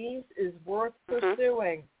and peace is worth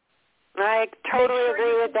pursuing. I totally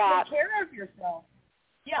agree with that. Take care of yourself.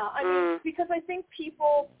 Yeah, I mean, because I think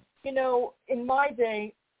people, in my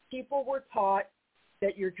day, people were taught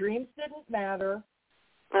that your dreams didn't matter,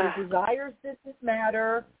 your desires didn't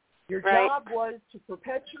matter, your job was to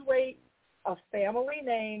perpetuate a family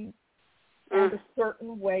name and a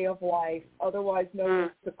certain way of life, otherwise known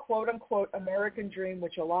as the quote-unquote American dream,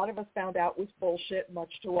 which a lot of us found out was bullshit,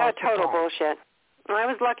 much to our surprise. Total bullshit. Well, I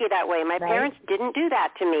was lucky that way. My parents didn't do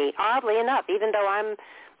that to me, oddly enough, even though I'm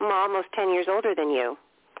almost 10 years older than you.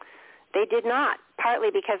 They did not, partly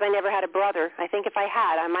because I never had a brother. I think if I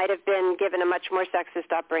had, I might have been given a much more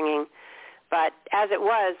sexist upbringing. But as it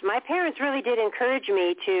was, my parents really did encourage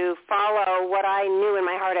me to follow what I knew in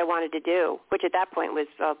my heart I wanted to do, which at that point was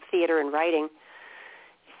theater and writing.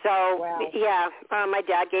 So, my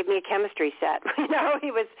dad gave me a chemistry set.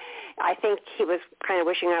 I think he was kind of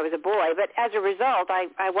wishing I was a boy. But as a result,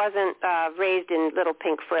 I wasn't raised in little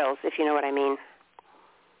pink frills, if you know what I mean.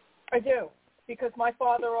 I do, because my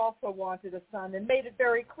father also wanted a son and made it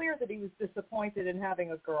very clear that he was disappointed in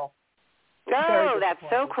having a girl. Oh, that's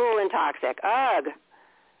so cruel and toxic. Ugh.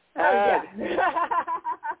 Yeah.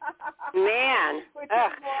 Man.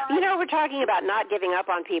 Ugh. We're talking about not giving up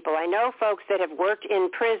on people. I know folks that have worked in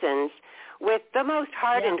prisons with the most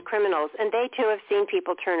hardened criminals, and they too have seen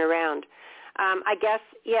people turn around. I guess,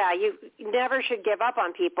 you never should give up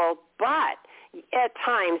on people, but at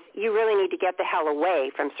times you really need to get the hell away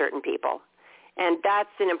from certain people. And that's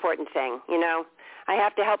an important thing, I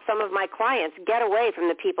have to help some of my clients get away from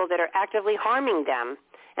the people that are actively harming them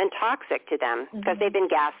and toxic to them because they've been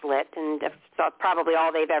gaslit, and that's probably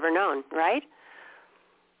all they've ever known, right?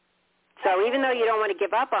 So even though you don't want to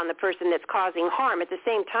give up on the person that's causing harm, at the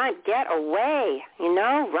same time, get away,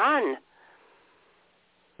 run.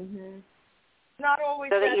 Not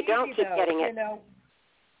always so that you easy, don't keep getting it.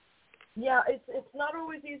 Yeah, it's not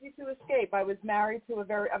always easy to escape. I was married to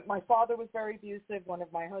my father was very abusive. One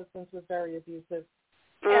of my husbands was very abusive.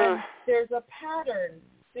 And there's a pattern.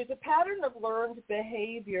 There's a pattern of learned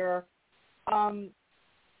behavior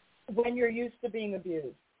when you're used to being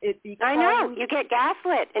abused. It becomes, I know. You get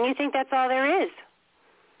gaslit, and you think that's all there is.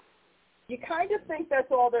 you kind of think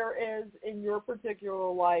that's all there is in your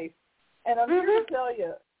particular life. And I'm here to tell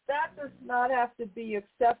you, that does not have to be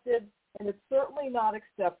accepted, and it's certainly not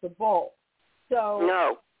acceptable. So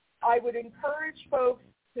No. I would encourage folks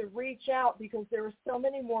to reach out because there are so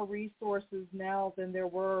many more resources now than there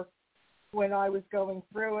were when I was going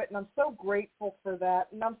through it, and I'm so grateful for that.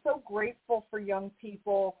 And I'm so grateful for young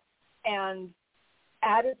people and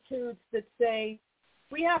attitudes that say,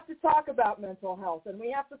 we have to talk about mental health, and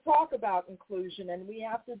we have to talk about inclusion, and we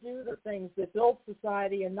have to do the things that build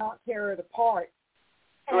society and not tear it apart.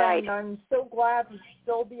 Right. And I'm so glad to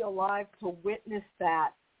still be alive to witness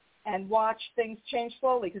that and watch things change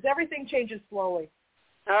slowly, because everything changes slowly.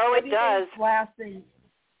 Oh, it does. Lasting.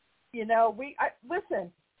 You know,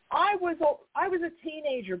 listen, I was a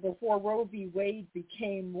teenager before Roe v. Wade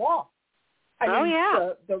became law.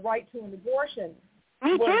 The right to an abortion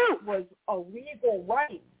was a legal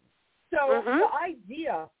right. So the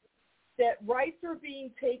idea that rights are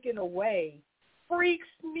being taken away freaks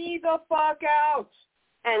me the fuck out.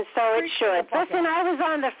 And so it should. Listen, I was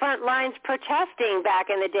on the front lines protesting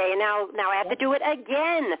back in the day, and now I have to do it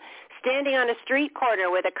again, standing on a street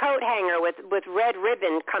corner with a coat hanger with red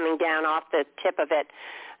ribbon coming down off the tip of it,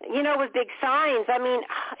 you know, with big signs. I mean,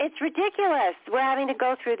 it's ridiculous. We're having to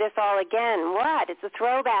go through this all again. What? It's a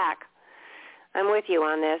throwback. I'm with you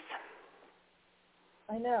on this.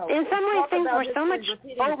 I know. In some ways, things were so much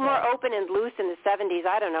more open and loose in the 70s.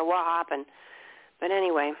 I don't know what happened. But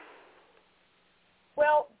anyway.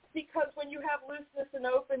 Well, because when you have looseness and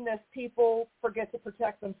openness, people forget to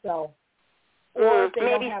protect themselves. Or they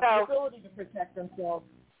don't have the ability to protect themselves.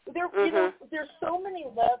 You know, there's so many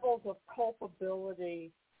levels of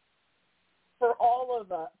culpability for all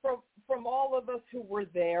of us, from all of us who were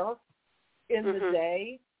there in the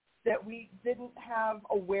day that we didn't have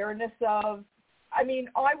awareness of. I mean,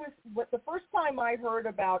 the first time I heard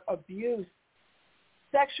about abuse,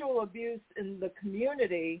 sexual abuse in the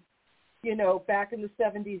community, you know, back in the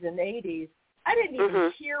 70s and 80s, I didn't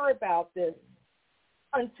even hear about this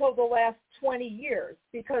until the last 20 years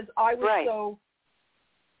because I was so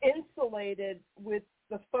insulated with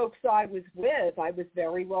the folks I was with. I was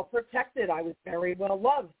very well protected. I was very well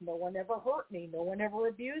loved. No one ever hurt me. No one ever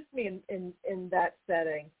abused me in that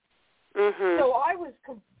setting. So I was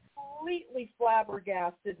completely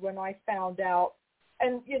flabbergasted when I found out,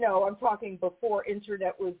 and, you know, I'm talking before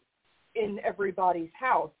internet was in everybody's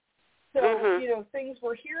house. So, you know, things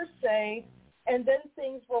were hearsay, and then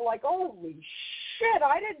things were like, holy shit,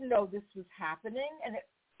 I didn't know this was happening. And it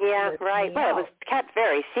Well, it was kept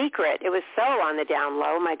very secret. It was so on the down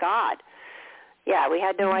low, my God. Yeah, we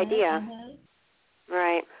had no idea.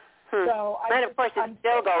 Right. So and, of course, it's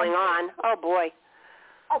still going on. Oh, boy.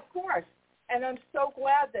 Of course. And I'm so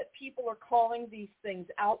glad that people are calling these things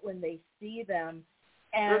out when they see them.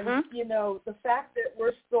 And, you know, the fact that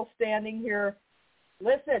we're still standing here,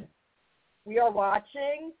 listen, we are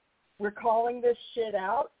watching. We're calling this shit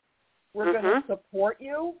out. We're going to support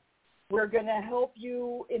you. We're going to help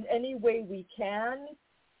you in any way we can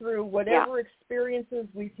through whatever experiences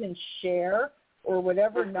we can share or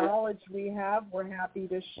whatever knowledge we have. We're happy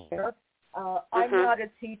to share. I'm not a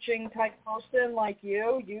teaching type person like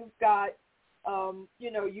you. You've got,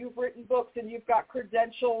 you know, you've written books and you've got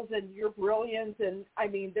credentials and you're brilliant. And, I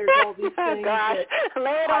mean, there's all these things. Gosh,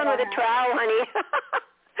 lay it on with a trowel, honey.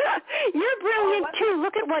 You're brilliant too.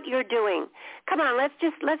 Look at what you're doing. Come on, let's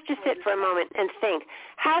just sit for a moment and think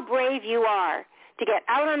how brave you are to get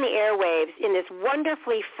out on the airwaves in this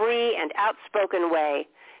wonderfully free and outspoken way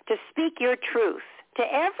to speak your truth to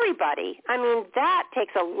everybody. I mean, that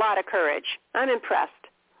takes a lot of courage. I'm impressed.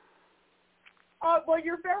 Well,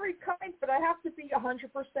 you're very kind, but I have to be 100%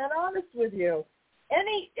 honest with you.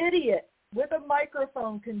 Any idiot with a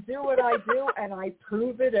microphone can do what I do, and I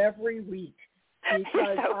prove it every week.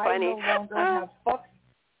 Because so I no longer have fucks.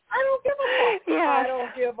 I don't give a fuck. I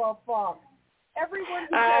don't give a fuck. Everyone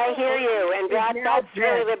who I hear you, and that's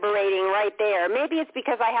really liberating right there. Maybe it's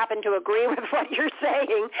because I happen to agree with what you're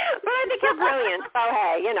saying, but I think you're brilliant. So,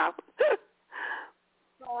 hey, you know.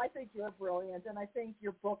 No, I think you're brilliant, and I think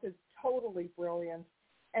your book is totally brilliant.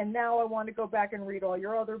 And now I want to go back and read all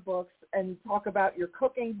your other books and talk about your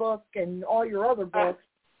cooking book and all your other books.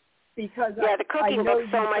 Because the cooking book's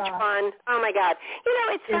so much fun. Oh, my God. You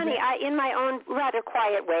know, it's funny. In my own rather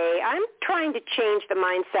quiet way, I'm trying to change the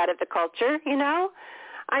mindset of the culture, you know.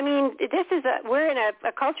 I mean, we're in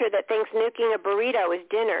a culture that thinks nuking a burrito is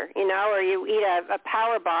dinner, you know, or you eat a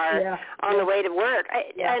power bar on the way to work.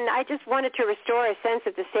 And I just wanted to restore a sense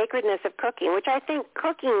of the sacredness of cooking, which I think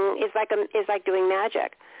cooking is like doing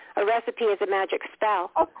magic. A recipe is a magic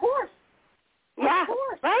spell. Of course. Yeah, of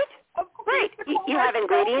course. Right? Of course, Right. You have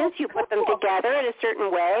ingredients. You put them together in a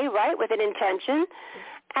certain way, right, with an intention.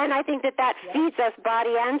 And I think that feeds us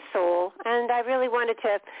body and soul. And I really wanted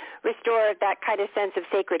to restore that kind of sense of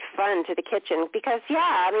sacred fun to the kitchen because,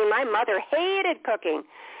 my mother hated cooking.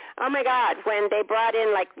 Oh, my God, when they brought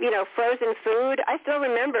in, frozen food, I still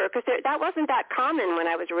remember because that wasn't that common when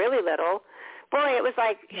I was really little. Boy, it was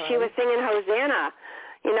like she was singing Hosanna,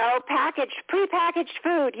 prepackaged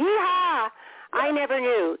food, yee-haw. I never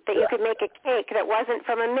knew that you could make a cake that wasn't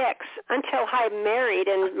from a mix until I married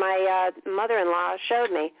and my mother-in-law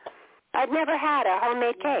showed me. I'd never had a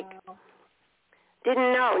homemade cake.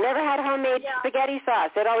 Didn't know. Never had homemade spaghetti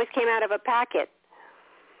sauce. It always came out of a packet.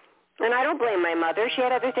 And I don't blame my mother. She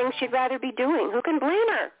had other things she'd rather be doing. Who can blame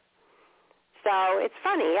her? So it's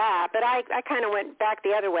funny, but I kind of went back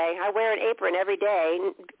the other way. I wear an apron every day,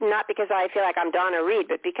 not because I feel like I'm Donna Reed,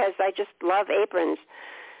 but because I just love aprons.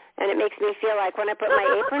 And it makes me feel like when I put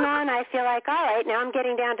my apron on, I feel like, all right, now I'm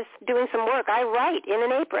getting down to doing some work. I write in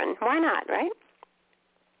an apron. Why not, right?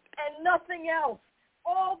 And nothing else.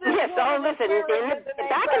 All this yes, listen,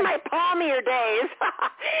 back in my palmier days.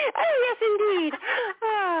 Oh, yes, indeed.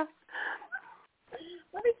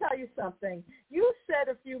 Let me tell you something. You said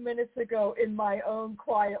a few minutes ago in my own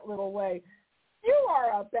quiet little way, you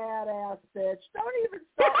are a badass bitch. Don't even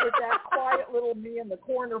start with that quiet little me in the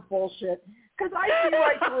corner bullshit, because I see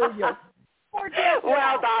right through you.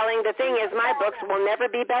 Well, darling, the thing is my books will never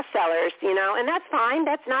be bestsellers, and that's fine.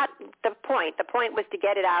 That's not the point. The point was to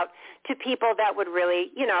get it out to people that would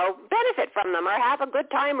really, benefit from them or have a good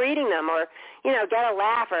time reading them or, get a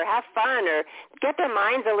laugh or have fun or get their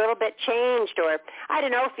minds a little bit changed or, I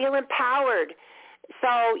don't know, feel empowered. So,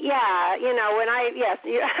 I'm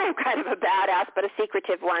kind of a badass but a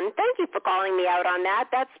secretive one. Thank you for calling me out on that.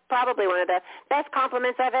 That's probably one of the best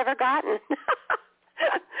compliments I've ever gotten.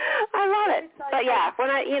 I love it. But, when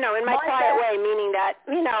I, in my quiet way, meaning that,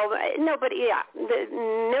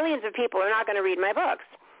 millions of people are not going to read my books.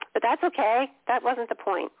 But that's okay. That wasn't the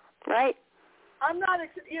point, right? I'm not,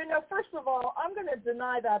 first of all, I'm going to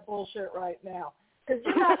deny that bullshit right now. Because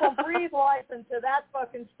you're not going to breathe life into that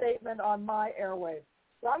fucking statement on my airwaves.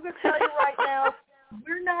 So I'm going to tell you right now,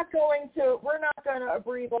 we're not going to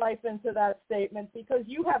breathe life into that statement because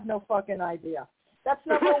you have no fucking idea. That's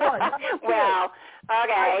number one. Number two, well,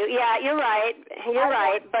 okay, you're right. You're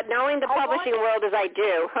right. But knowing the publishing world as I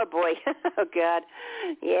do, oh boy, oh God,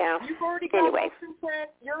 yeah. You've already got books in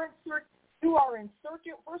print. You are in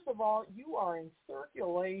circulation. First of all, you are in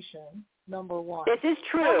circulation. Number one. This is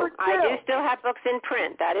true. I do still have books in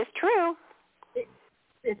print. That is true.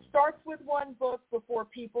 It starts with one book before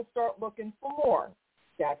people start looking for more.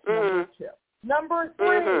 That's number two. Number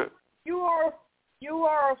three, you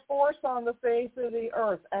are a force on the face of the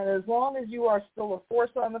earth. And as long as you are still a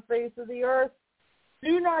force on the face of the earth,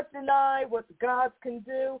 do not deny what the gods can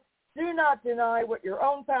do. Do not deny what your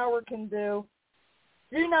own power can do.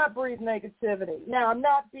 Do not breathe negativity. Now, I'm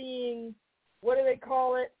not being, what do they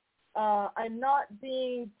call it? I'm not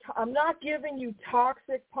giving you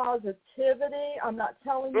toxic positivity. I'm not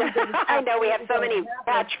telling you that I know we have so many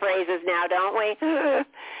catchphrases now, don't we?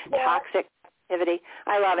 Toxic positivity.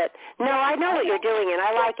 I love it. No, I know what you're doing, and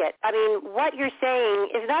I like it. I mean, what you're saying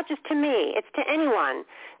is not just to me. It's to anyone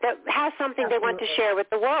that has something they want to share with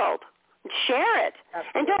the world. Share it.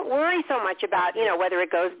 And don't worry so much about, whether it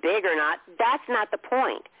goes big or not. That's not the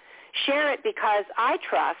point. Share it because I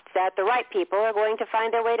trust that the right people are going to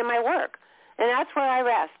find their way to my work. And that's where I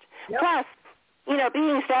rest. Yep. Plus,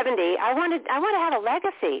 being 70, I want to have a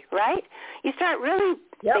legacy, right? You start really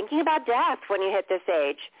thinking about death when you hit this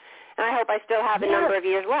age. And I hope I still have a number of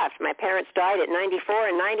years left. My parents died at 94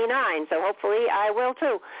 and 99, so hopefully I will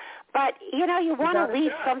too. But, you want to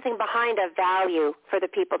leave something behind of value for the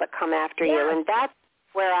people that come after you, and that's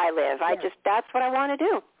where I live. That's what I want to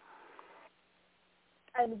do.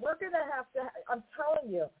 And we're going to have to, I'm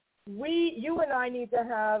telling you, you and I need to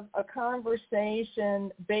have a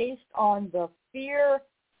conversation based on the fear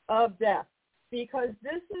of death, because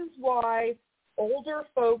this is why older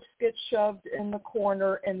folks get shoved in the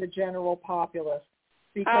corner in the general populace.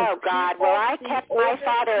 Oh, God. Well, I kept my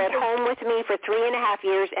father at home with me for 3.5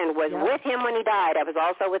 years and was with him when he died. I was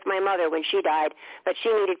also with my mother when she died, but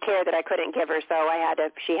she needed care that I couldn't give her, so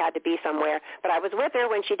she had to be somewhere. But I was with her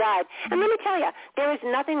when she died. And let me tell you, there is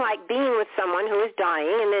nothing like being with someone who is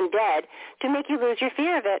dying and then dead to make you lose your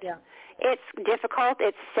fear of it. Yeah. It's difficult,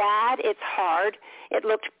 it's sad, it's hard. It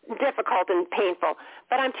looked difficult and painful.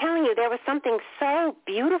 But I'm telling you, there was something so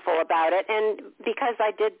beautiful about it, and because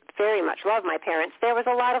I did very much love my parents, there was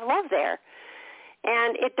a lot of love there.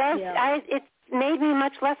 And it does, it made me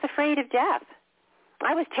much less afraid of death.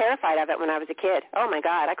 I was terrified of it when I was a kid. Oh, my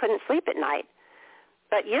God, I couldn't sleep at night.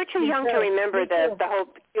 But you're too young to remember the whole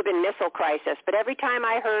Cuban Missile Crisis. But every time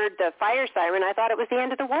I heard the fire siren, I thought it was the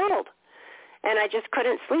end of the world. And I just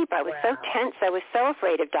couldn't sleep. I was so tense. I was so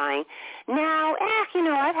afraid of dying. Now,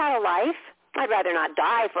 I've had a life. I'd rather not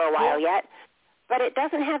die for a while yet. But it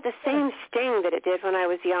doesn't have the same sting that it did when I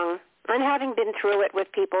was young. And having been through it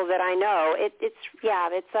with people that I know, it's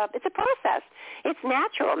a process. It's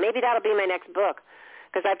natural. Maybe that'll be my next book,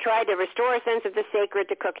 because I've tried to restore a sense of the sacred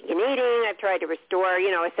to cooking and eating. I've tried to restore,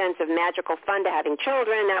 a sense of magical fun to having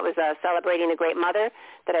children. That was Celebrating the Great Mother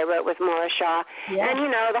that I wrote with Maura Shaw. Yeah.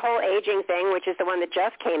 And, the whole aging thing, which is the one that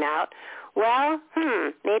just came out. Well,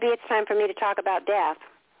 maybe it's time for me to talk about death.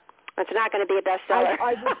 It's not going to be a bestseller.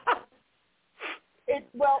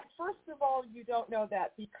 Well, first of all, you don't know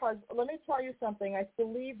that, because let me tell you something. I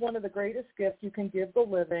believe one of the greatest gifts you can give the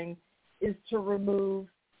living is to remove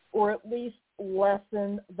or at least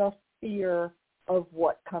lessen the fear of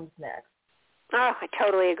what comes next. Oh, I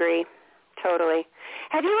totally agree. Totally.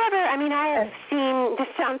 Have you ever, I have seen, this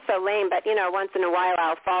sounds so lame, but, once in a while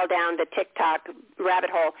I'll fall down the TikTok rabbit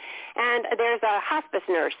hole, and there's a hospice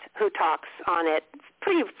nurse who talks on it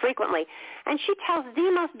pretty frequently, and she tells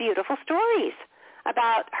the most beautiful stories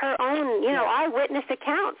about her own, eyewitness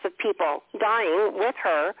accounts of people dying with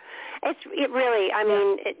her.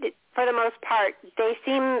 For the most part, they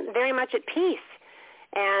seem very much at peace.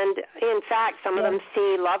 And in fact, some of them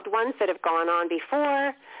see loved ones that have gone on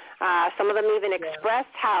before. Some of them even express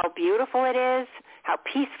how beautiful it is, how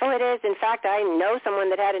peaceful it is. In fact, I know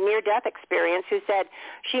someone that had a near-death experience who said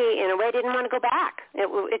she, in a way, didn't want to go back.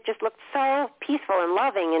 It just looked so peaceful and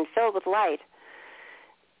loving and filled with light.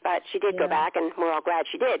 But she did go back, and we're all glad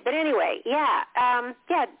she did. But anyway,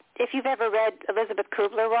 if you've ever read Elizabeth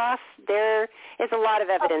Kubler-Ross, there is a lot of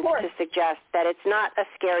evidence to suggest that it's not a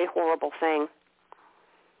scary, horrible thing.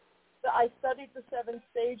 I studied the 7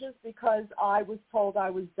 stages because I was told I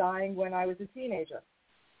was dying when I was a teenager.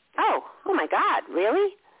 Oh my God,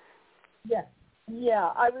 really? Yes. Yeah,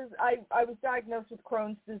 I was diagnosed with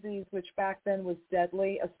Crohn's disease, which back then was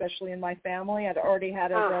deadly, especially in my family. I'd already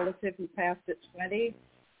had a relative who passed at 20.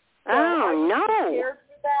 So I was scared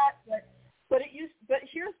for that, but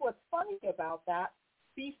here's what's funny about that.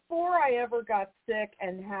 Before I ever got sick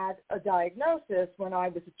and had a diagnosis, when I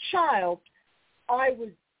was a child, I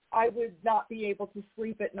would not be able to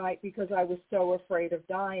sleep at night because I was so afraid of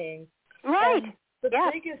dying. Right. And the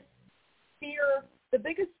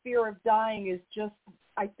biggest fear of dying is just,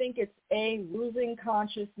 I think it's losing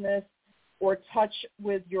consciousness or touch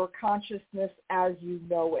with your consciousness as you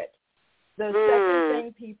know it. The second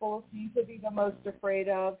thing people seem to be the most afraid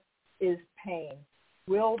of is pain.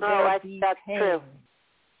 Will there be that's pain? True.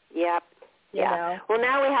 Yep. Yeah. Well,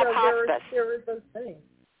 now we have hospice. There are those things.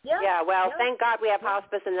 Thank God we have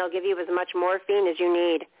hospice, and they'll give you as much morphine as you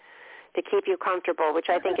need to keep you comfortable, which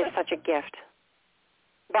I think is such a gift.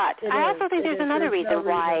 But I also think there's another reason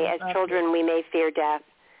why, as children, we may fear death,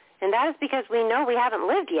 and that is because we know we haven't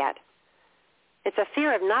lived yet. It's a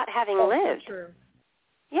fear of not having lived. True.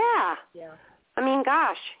 Yeah. Yeah.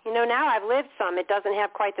 Gosh, now I've lived some. It doesn't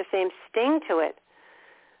have quite the same sting to it.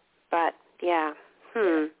 But,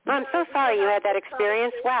 I'm so sorry you had that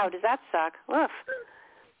experience. Wow, does that suck? Oof.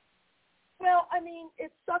 Well,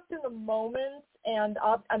 it sucked in the moment, and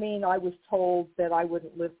I was told that I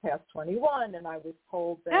wouldn't live past 21, and I was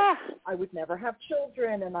told that I would never have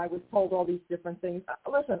children, and I was told all these different things.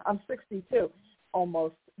 Listen, I'm 62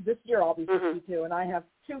 almost. This year I'll be 62, and I have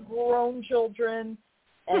 2 grown children,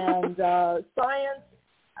 and science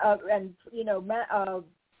and,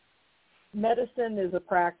 medicine is a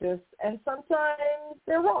practice, and sometimes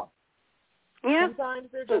they're wrong. Yeah. Sometimes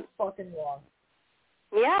they're just fucking wrong.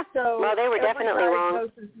 Yeah. So well, they were definitely wrong.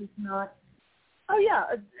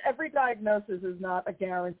 Every diagnosis is not a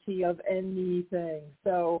guarantee of anything.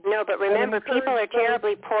 So no, but remember, people are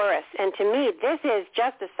terribly porous, and to me, this is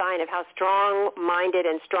just a sign of how strong-minded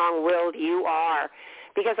and strong-willed you are.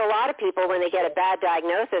 Because a lot of people, when they get a bad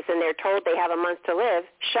diagnosis and they're told they have a month to live,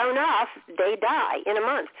 sure enough, they die in a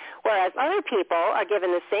month. Whereas other people are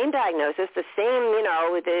given the same diagnosis, the same,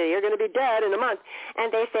 you're going to be dead in a month.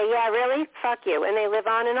 And they say, yeah, really? Fuck you. And they live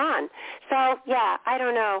on and on. So, I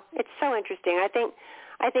don't know. It's so interesting. I think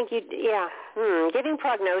giving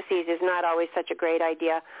prognoses is not always such a great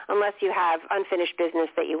idea unless you have unfinished business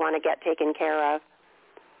that you want to get taken care of.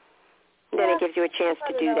 Then it gives you a chance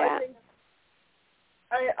to do that.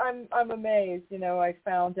 I'm amazed. I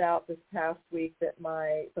found out this past week that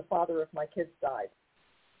the father of my kids died.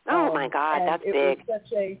 Oh my God, that's big. It was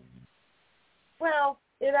such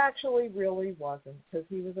it actually really wasn't, because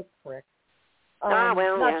he was a prick.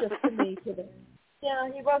 Not just to me, Yeah,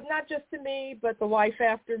 he was not just to me, but the wife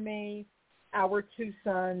after me, our 2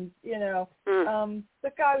 sons, the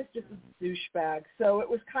guy was just a douchebag. So it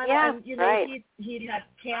was kind of, and, right. he'd had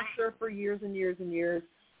cancer for years and years and years.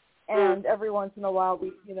 And every once in a while,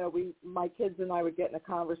 my kids and I would get in a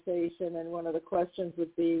conversation, and one of the questions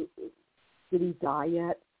would be, did he die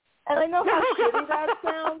yet? And I know how shitty that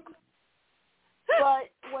sounds, but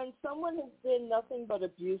when someone has been nothing but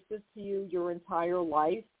abusive to you your entire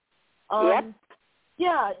life,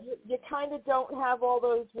 you kind of don't have all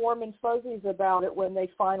those warm and fuzzies about it when they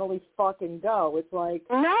finally fucking go. It's like...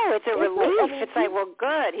 No, it's a relief. It's like, well,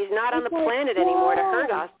 good. He's not on the planet anymore to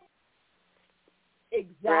hurt us.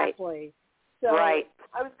 Exactly. Right.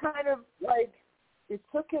 So I was kind of like, it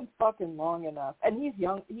took him fucking long enough. And he's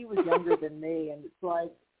young. He was younger than me. And it's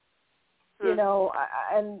like,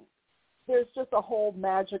 and there's just a whole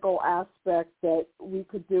magical aspect that we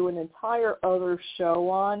could do an entire other show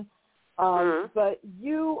on. But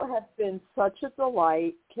you have been such a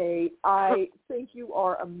delight, Cait. I think you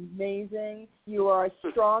are amazing. You are a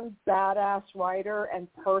strong, badass writer and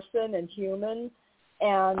person and human.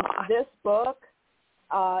 And this book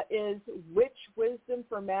is Witch Wisdom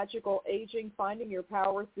for Magical Aging, Finding Your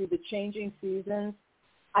Power Through the Changing Seasons.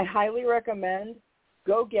 I highly recommend.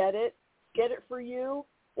 Go get it. Get it for you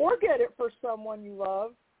or get it for someone you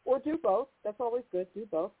love, or do both. That's always good. Do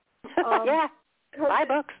both. Yeah. Buy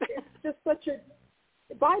books. It's just such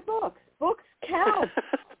a... Buy books. Books count.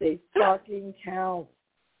 They fucking count.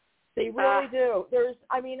 They really do.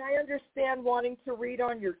 I understand wanting to read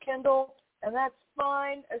on your Kindle, and that's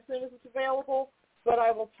fine as soon as it's available, but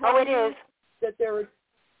I will tell you that there's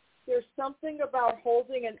something about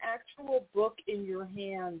holding an actual book in your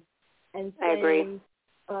hand and saying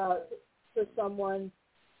to someone,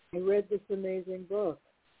 I read this amazing book.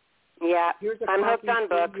 Yeah, I'm hooked on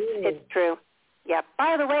books. It's true. Yeah.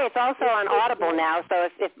 By the way, it's also on Audible now, so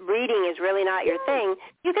if reading is really not your thing,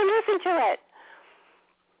 you can listen to it.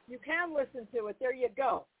 You can listen to it. There you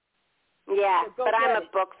go. Yeah, so but I'm a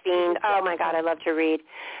book fiend. Oh, my God, I love to read.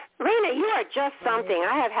 Rena, you are just something.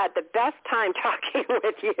 I have had the best time talking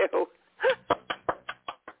with you.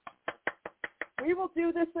 We will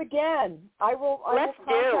do this again. I will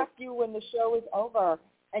contact you when the show is over,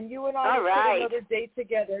 and you and I will put another date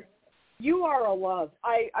together. You are a love.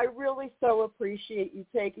 I really so appreciate you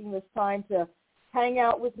taking this time to hang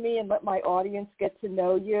out with me and let my audience get to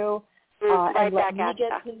know you, and let me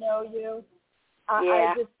get to know you.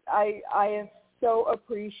 I have so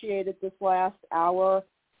appreciated this last hour,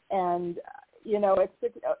 and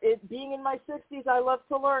it's being in my 60s, I love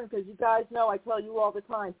to learn, because you guys know I tell you all the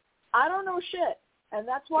time, I don't know shit, and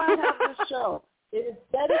that's why I have this show. It is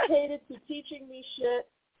dedicated to teaching me shit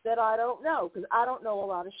that I don't know, because I don't know a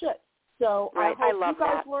lot of shit. So I hope you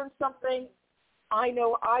guys learned something. I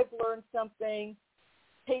know I've learned something.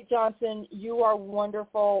 Cait Johnson, you are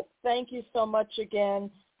wonderful. Thank you so much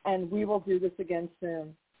again, and we will do this again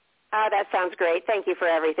soon. Oh, that sounds great. Thank you for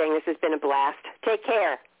everything. This has been a blast. Take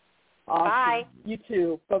care. Awesome. Bye. You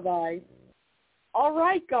too. Bye-bye. All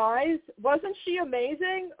right, guys. Wasn't she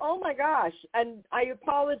amazing? Oh, my gosh. And I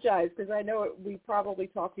apologize because I know we probably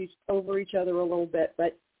talked over each other a little bit,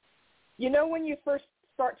 but when you first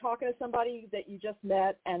start talking to somebody that you just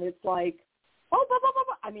met and it's like, oh, blah, blah, blah,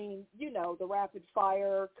 blah. I mean, the rapid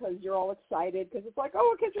fire because you're all excited because it's like,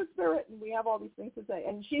 oh, a kindred spirit, and we have all these things to say.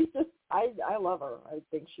 And she's just, I love her. I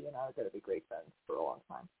think she and I are going to be great friends for a long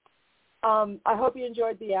time. I hope you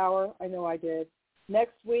enjoyed the hour. I know I did.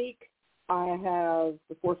 Next week, I have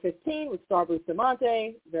the 4:15 with Star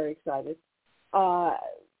Bustamante. Very excited.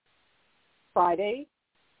 Friday,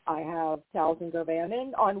 I have Taliesin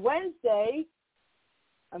Govanen. On Wednesday,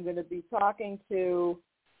 I'm going to be talking to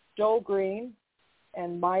Joel Green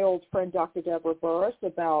and my old friend Dr. Deborah Burris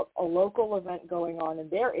about a local event going on in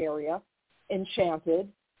their area, Enchanted,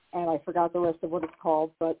 and I forgot the rest of what it's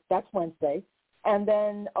called, but that's Wednesday. And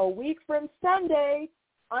then a week from Sunday,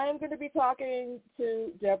 I am going to be talking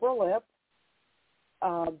to Deborah Lipp.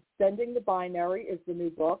 Bending the Binary is the new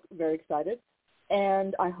book. Very excited.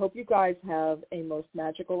 And I hope you guys have a most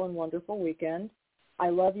magical and wonderful weekend. I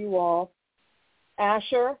love you all.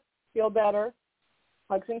 Asher, feel better.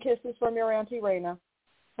 Hugs and kisses from your Auntie Rena.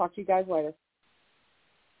 Talk to you guys later.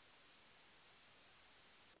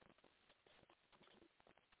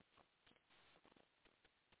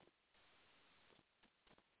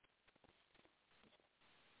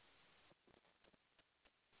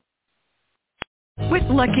 With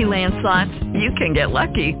Lucky Land Slots, you can get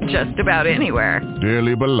lucky just about anywhere.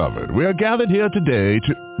 Dearly beloved, we are gathered here today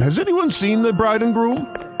to... Has anyone seen the bride and groom?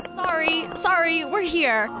 Sorry, we're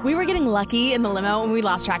here. We were getting lucky in the limo and we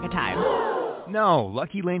lost track of time. No,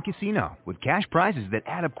 Lucky Land Casino, with cash prizes that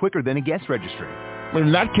add up quicker than a guest registry.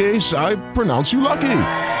 In that case, I pronounce you lucky.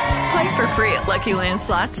 Play for free at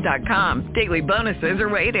LuckyLandSlots.com. Daily bonuses are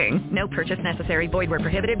waiting. No purchase necessary. Void where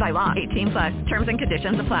prohibited by law. 18+. Terms and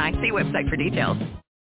conditions apply. See website for details.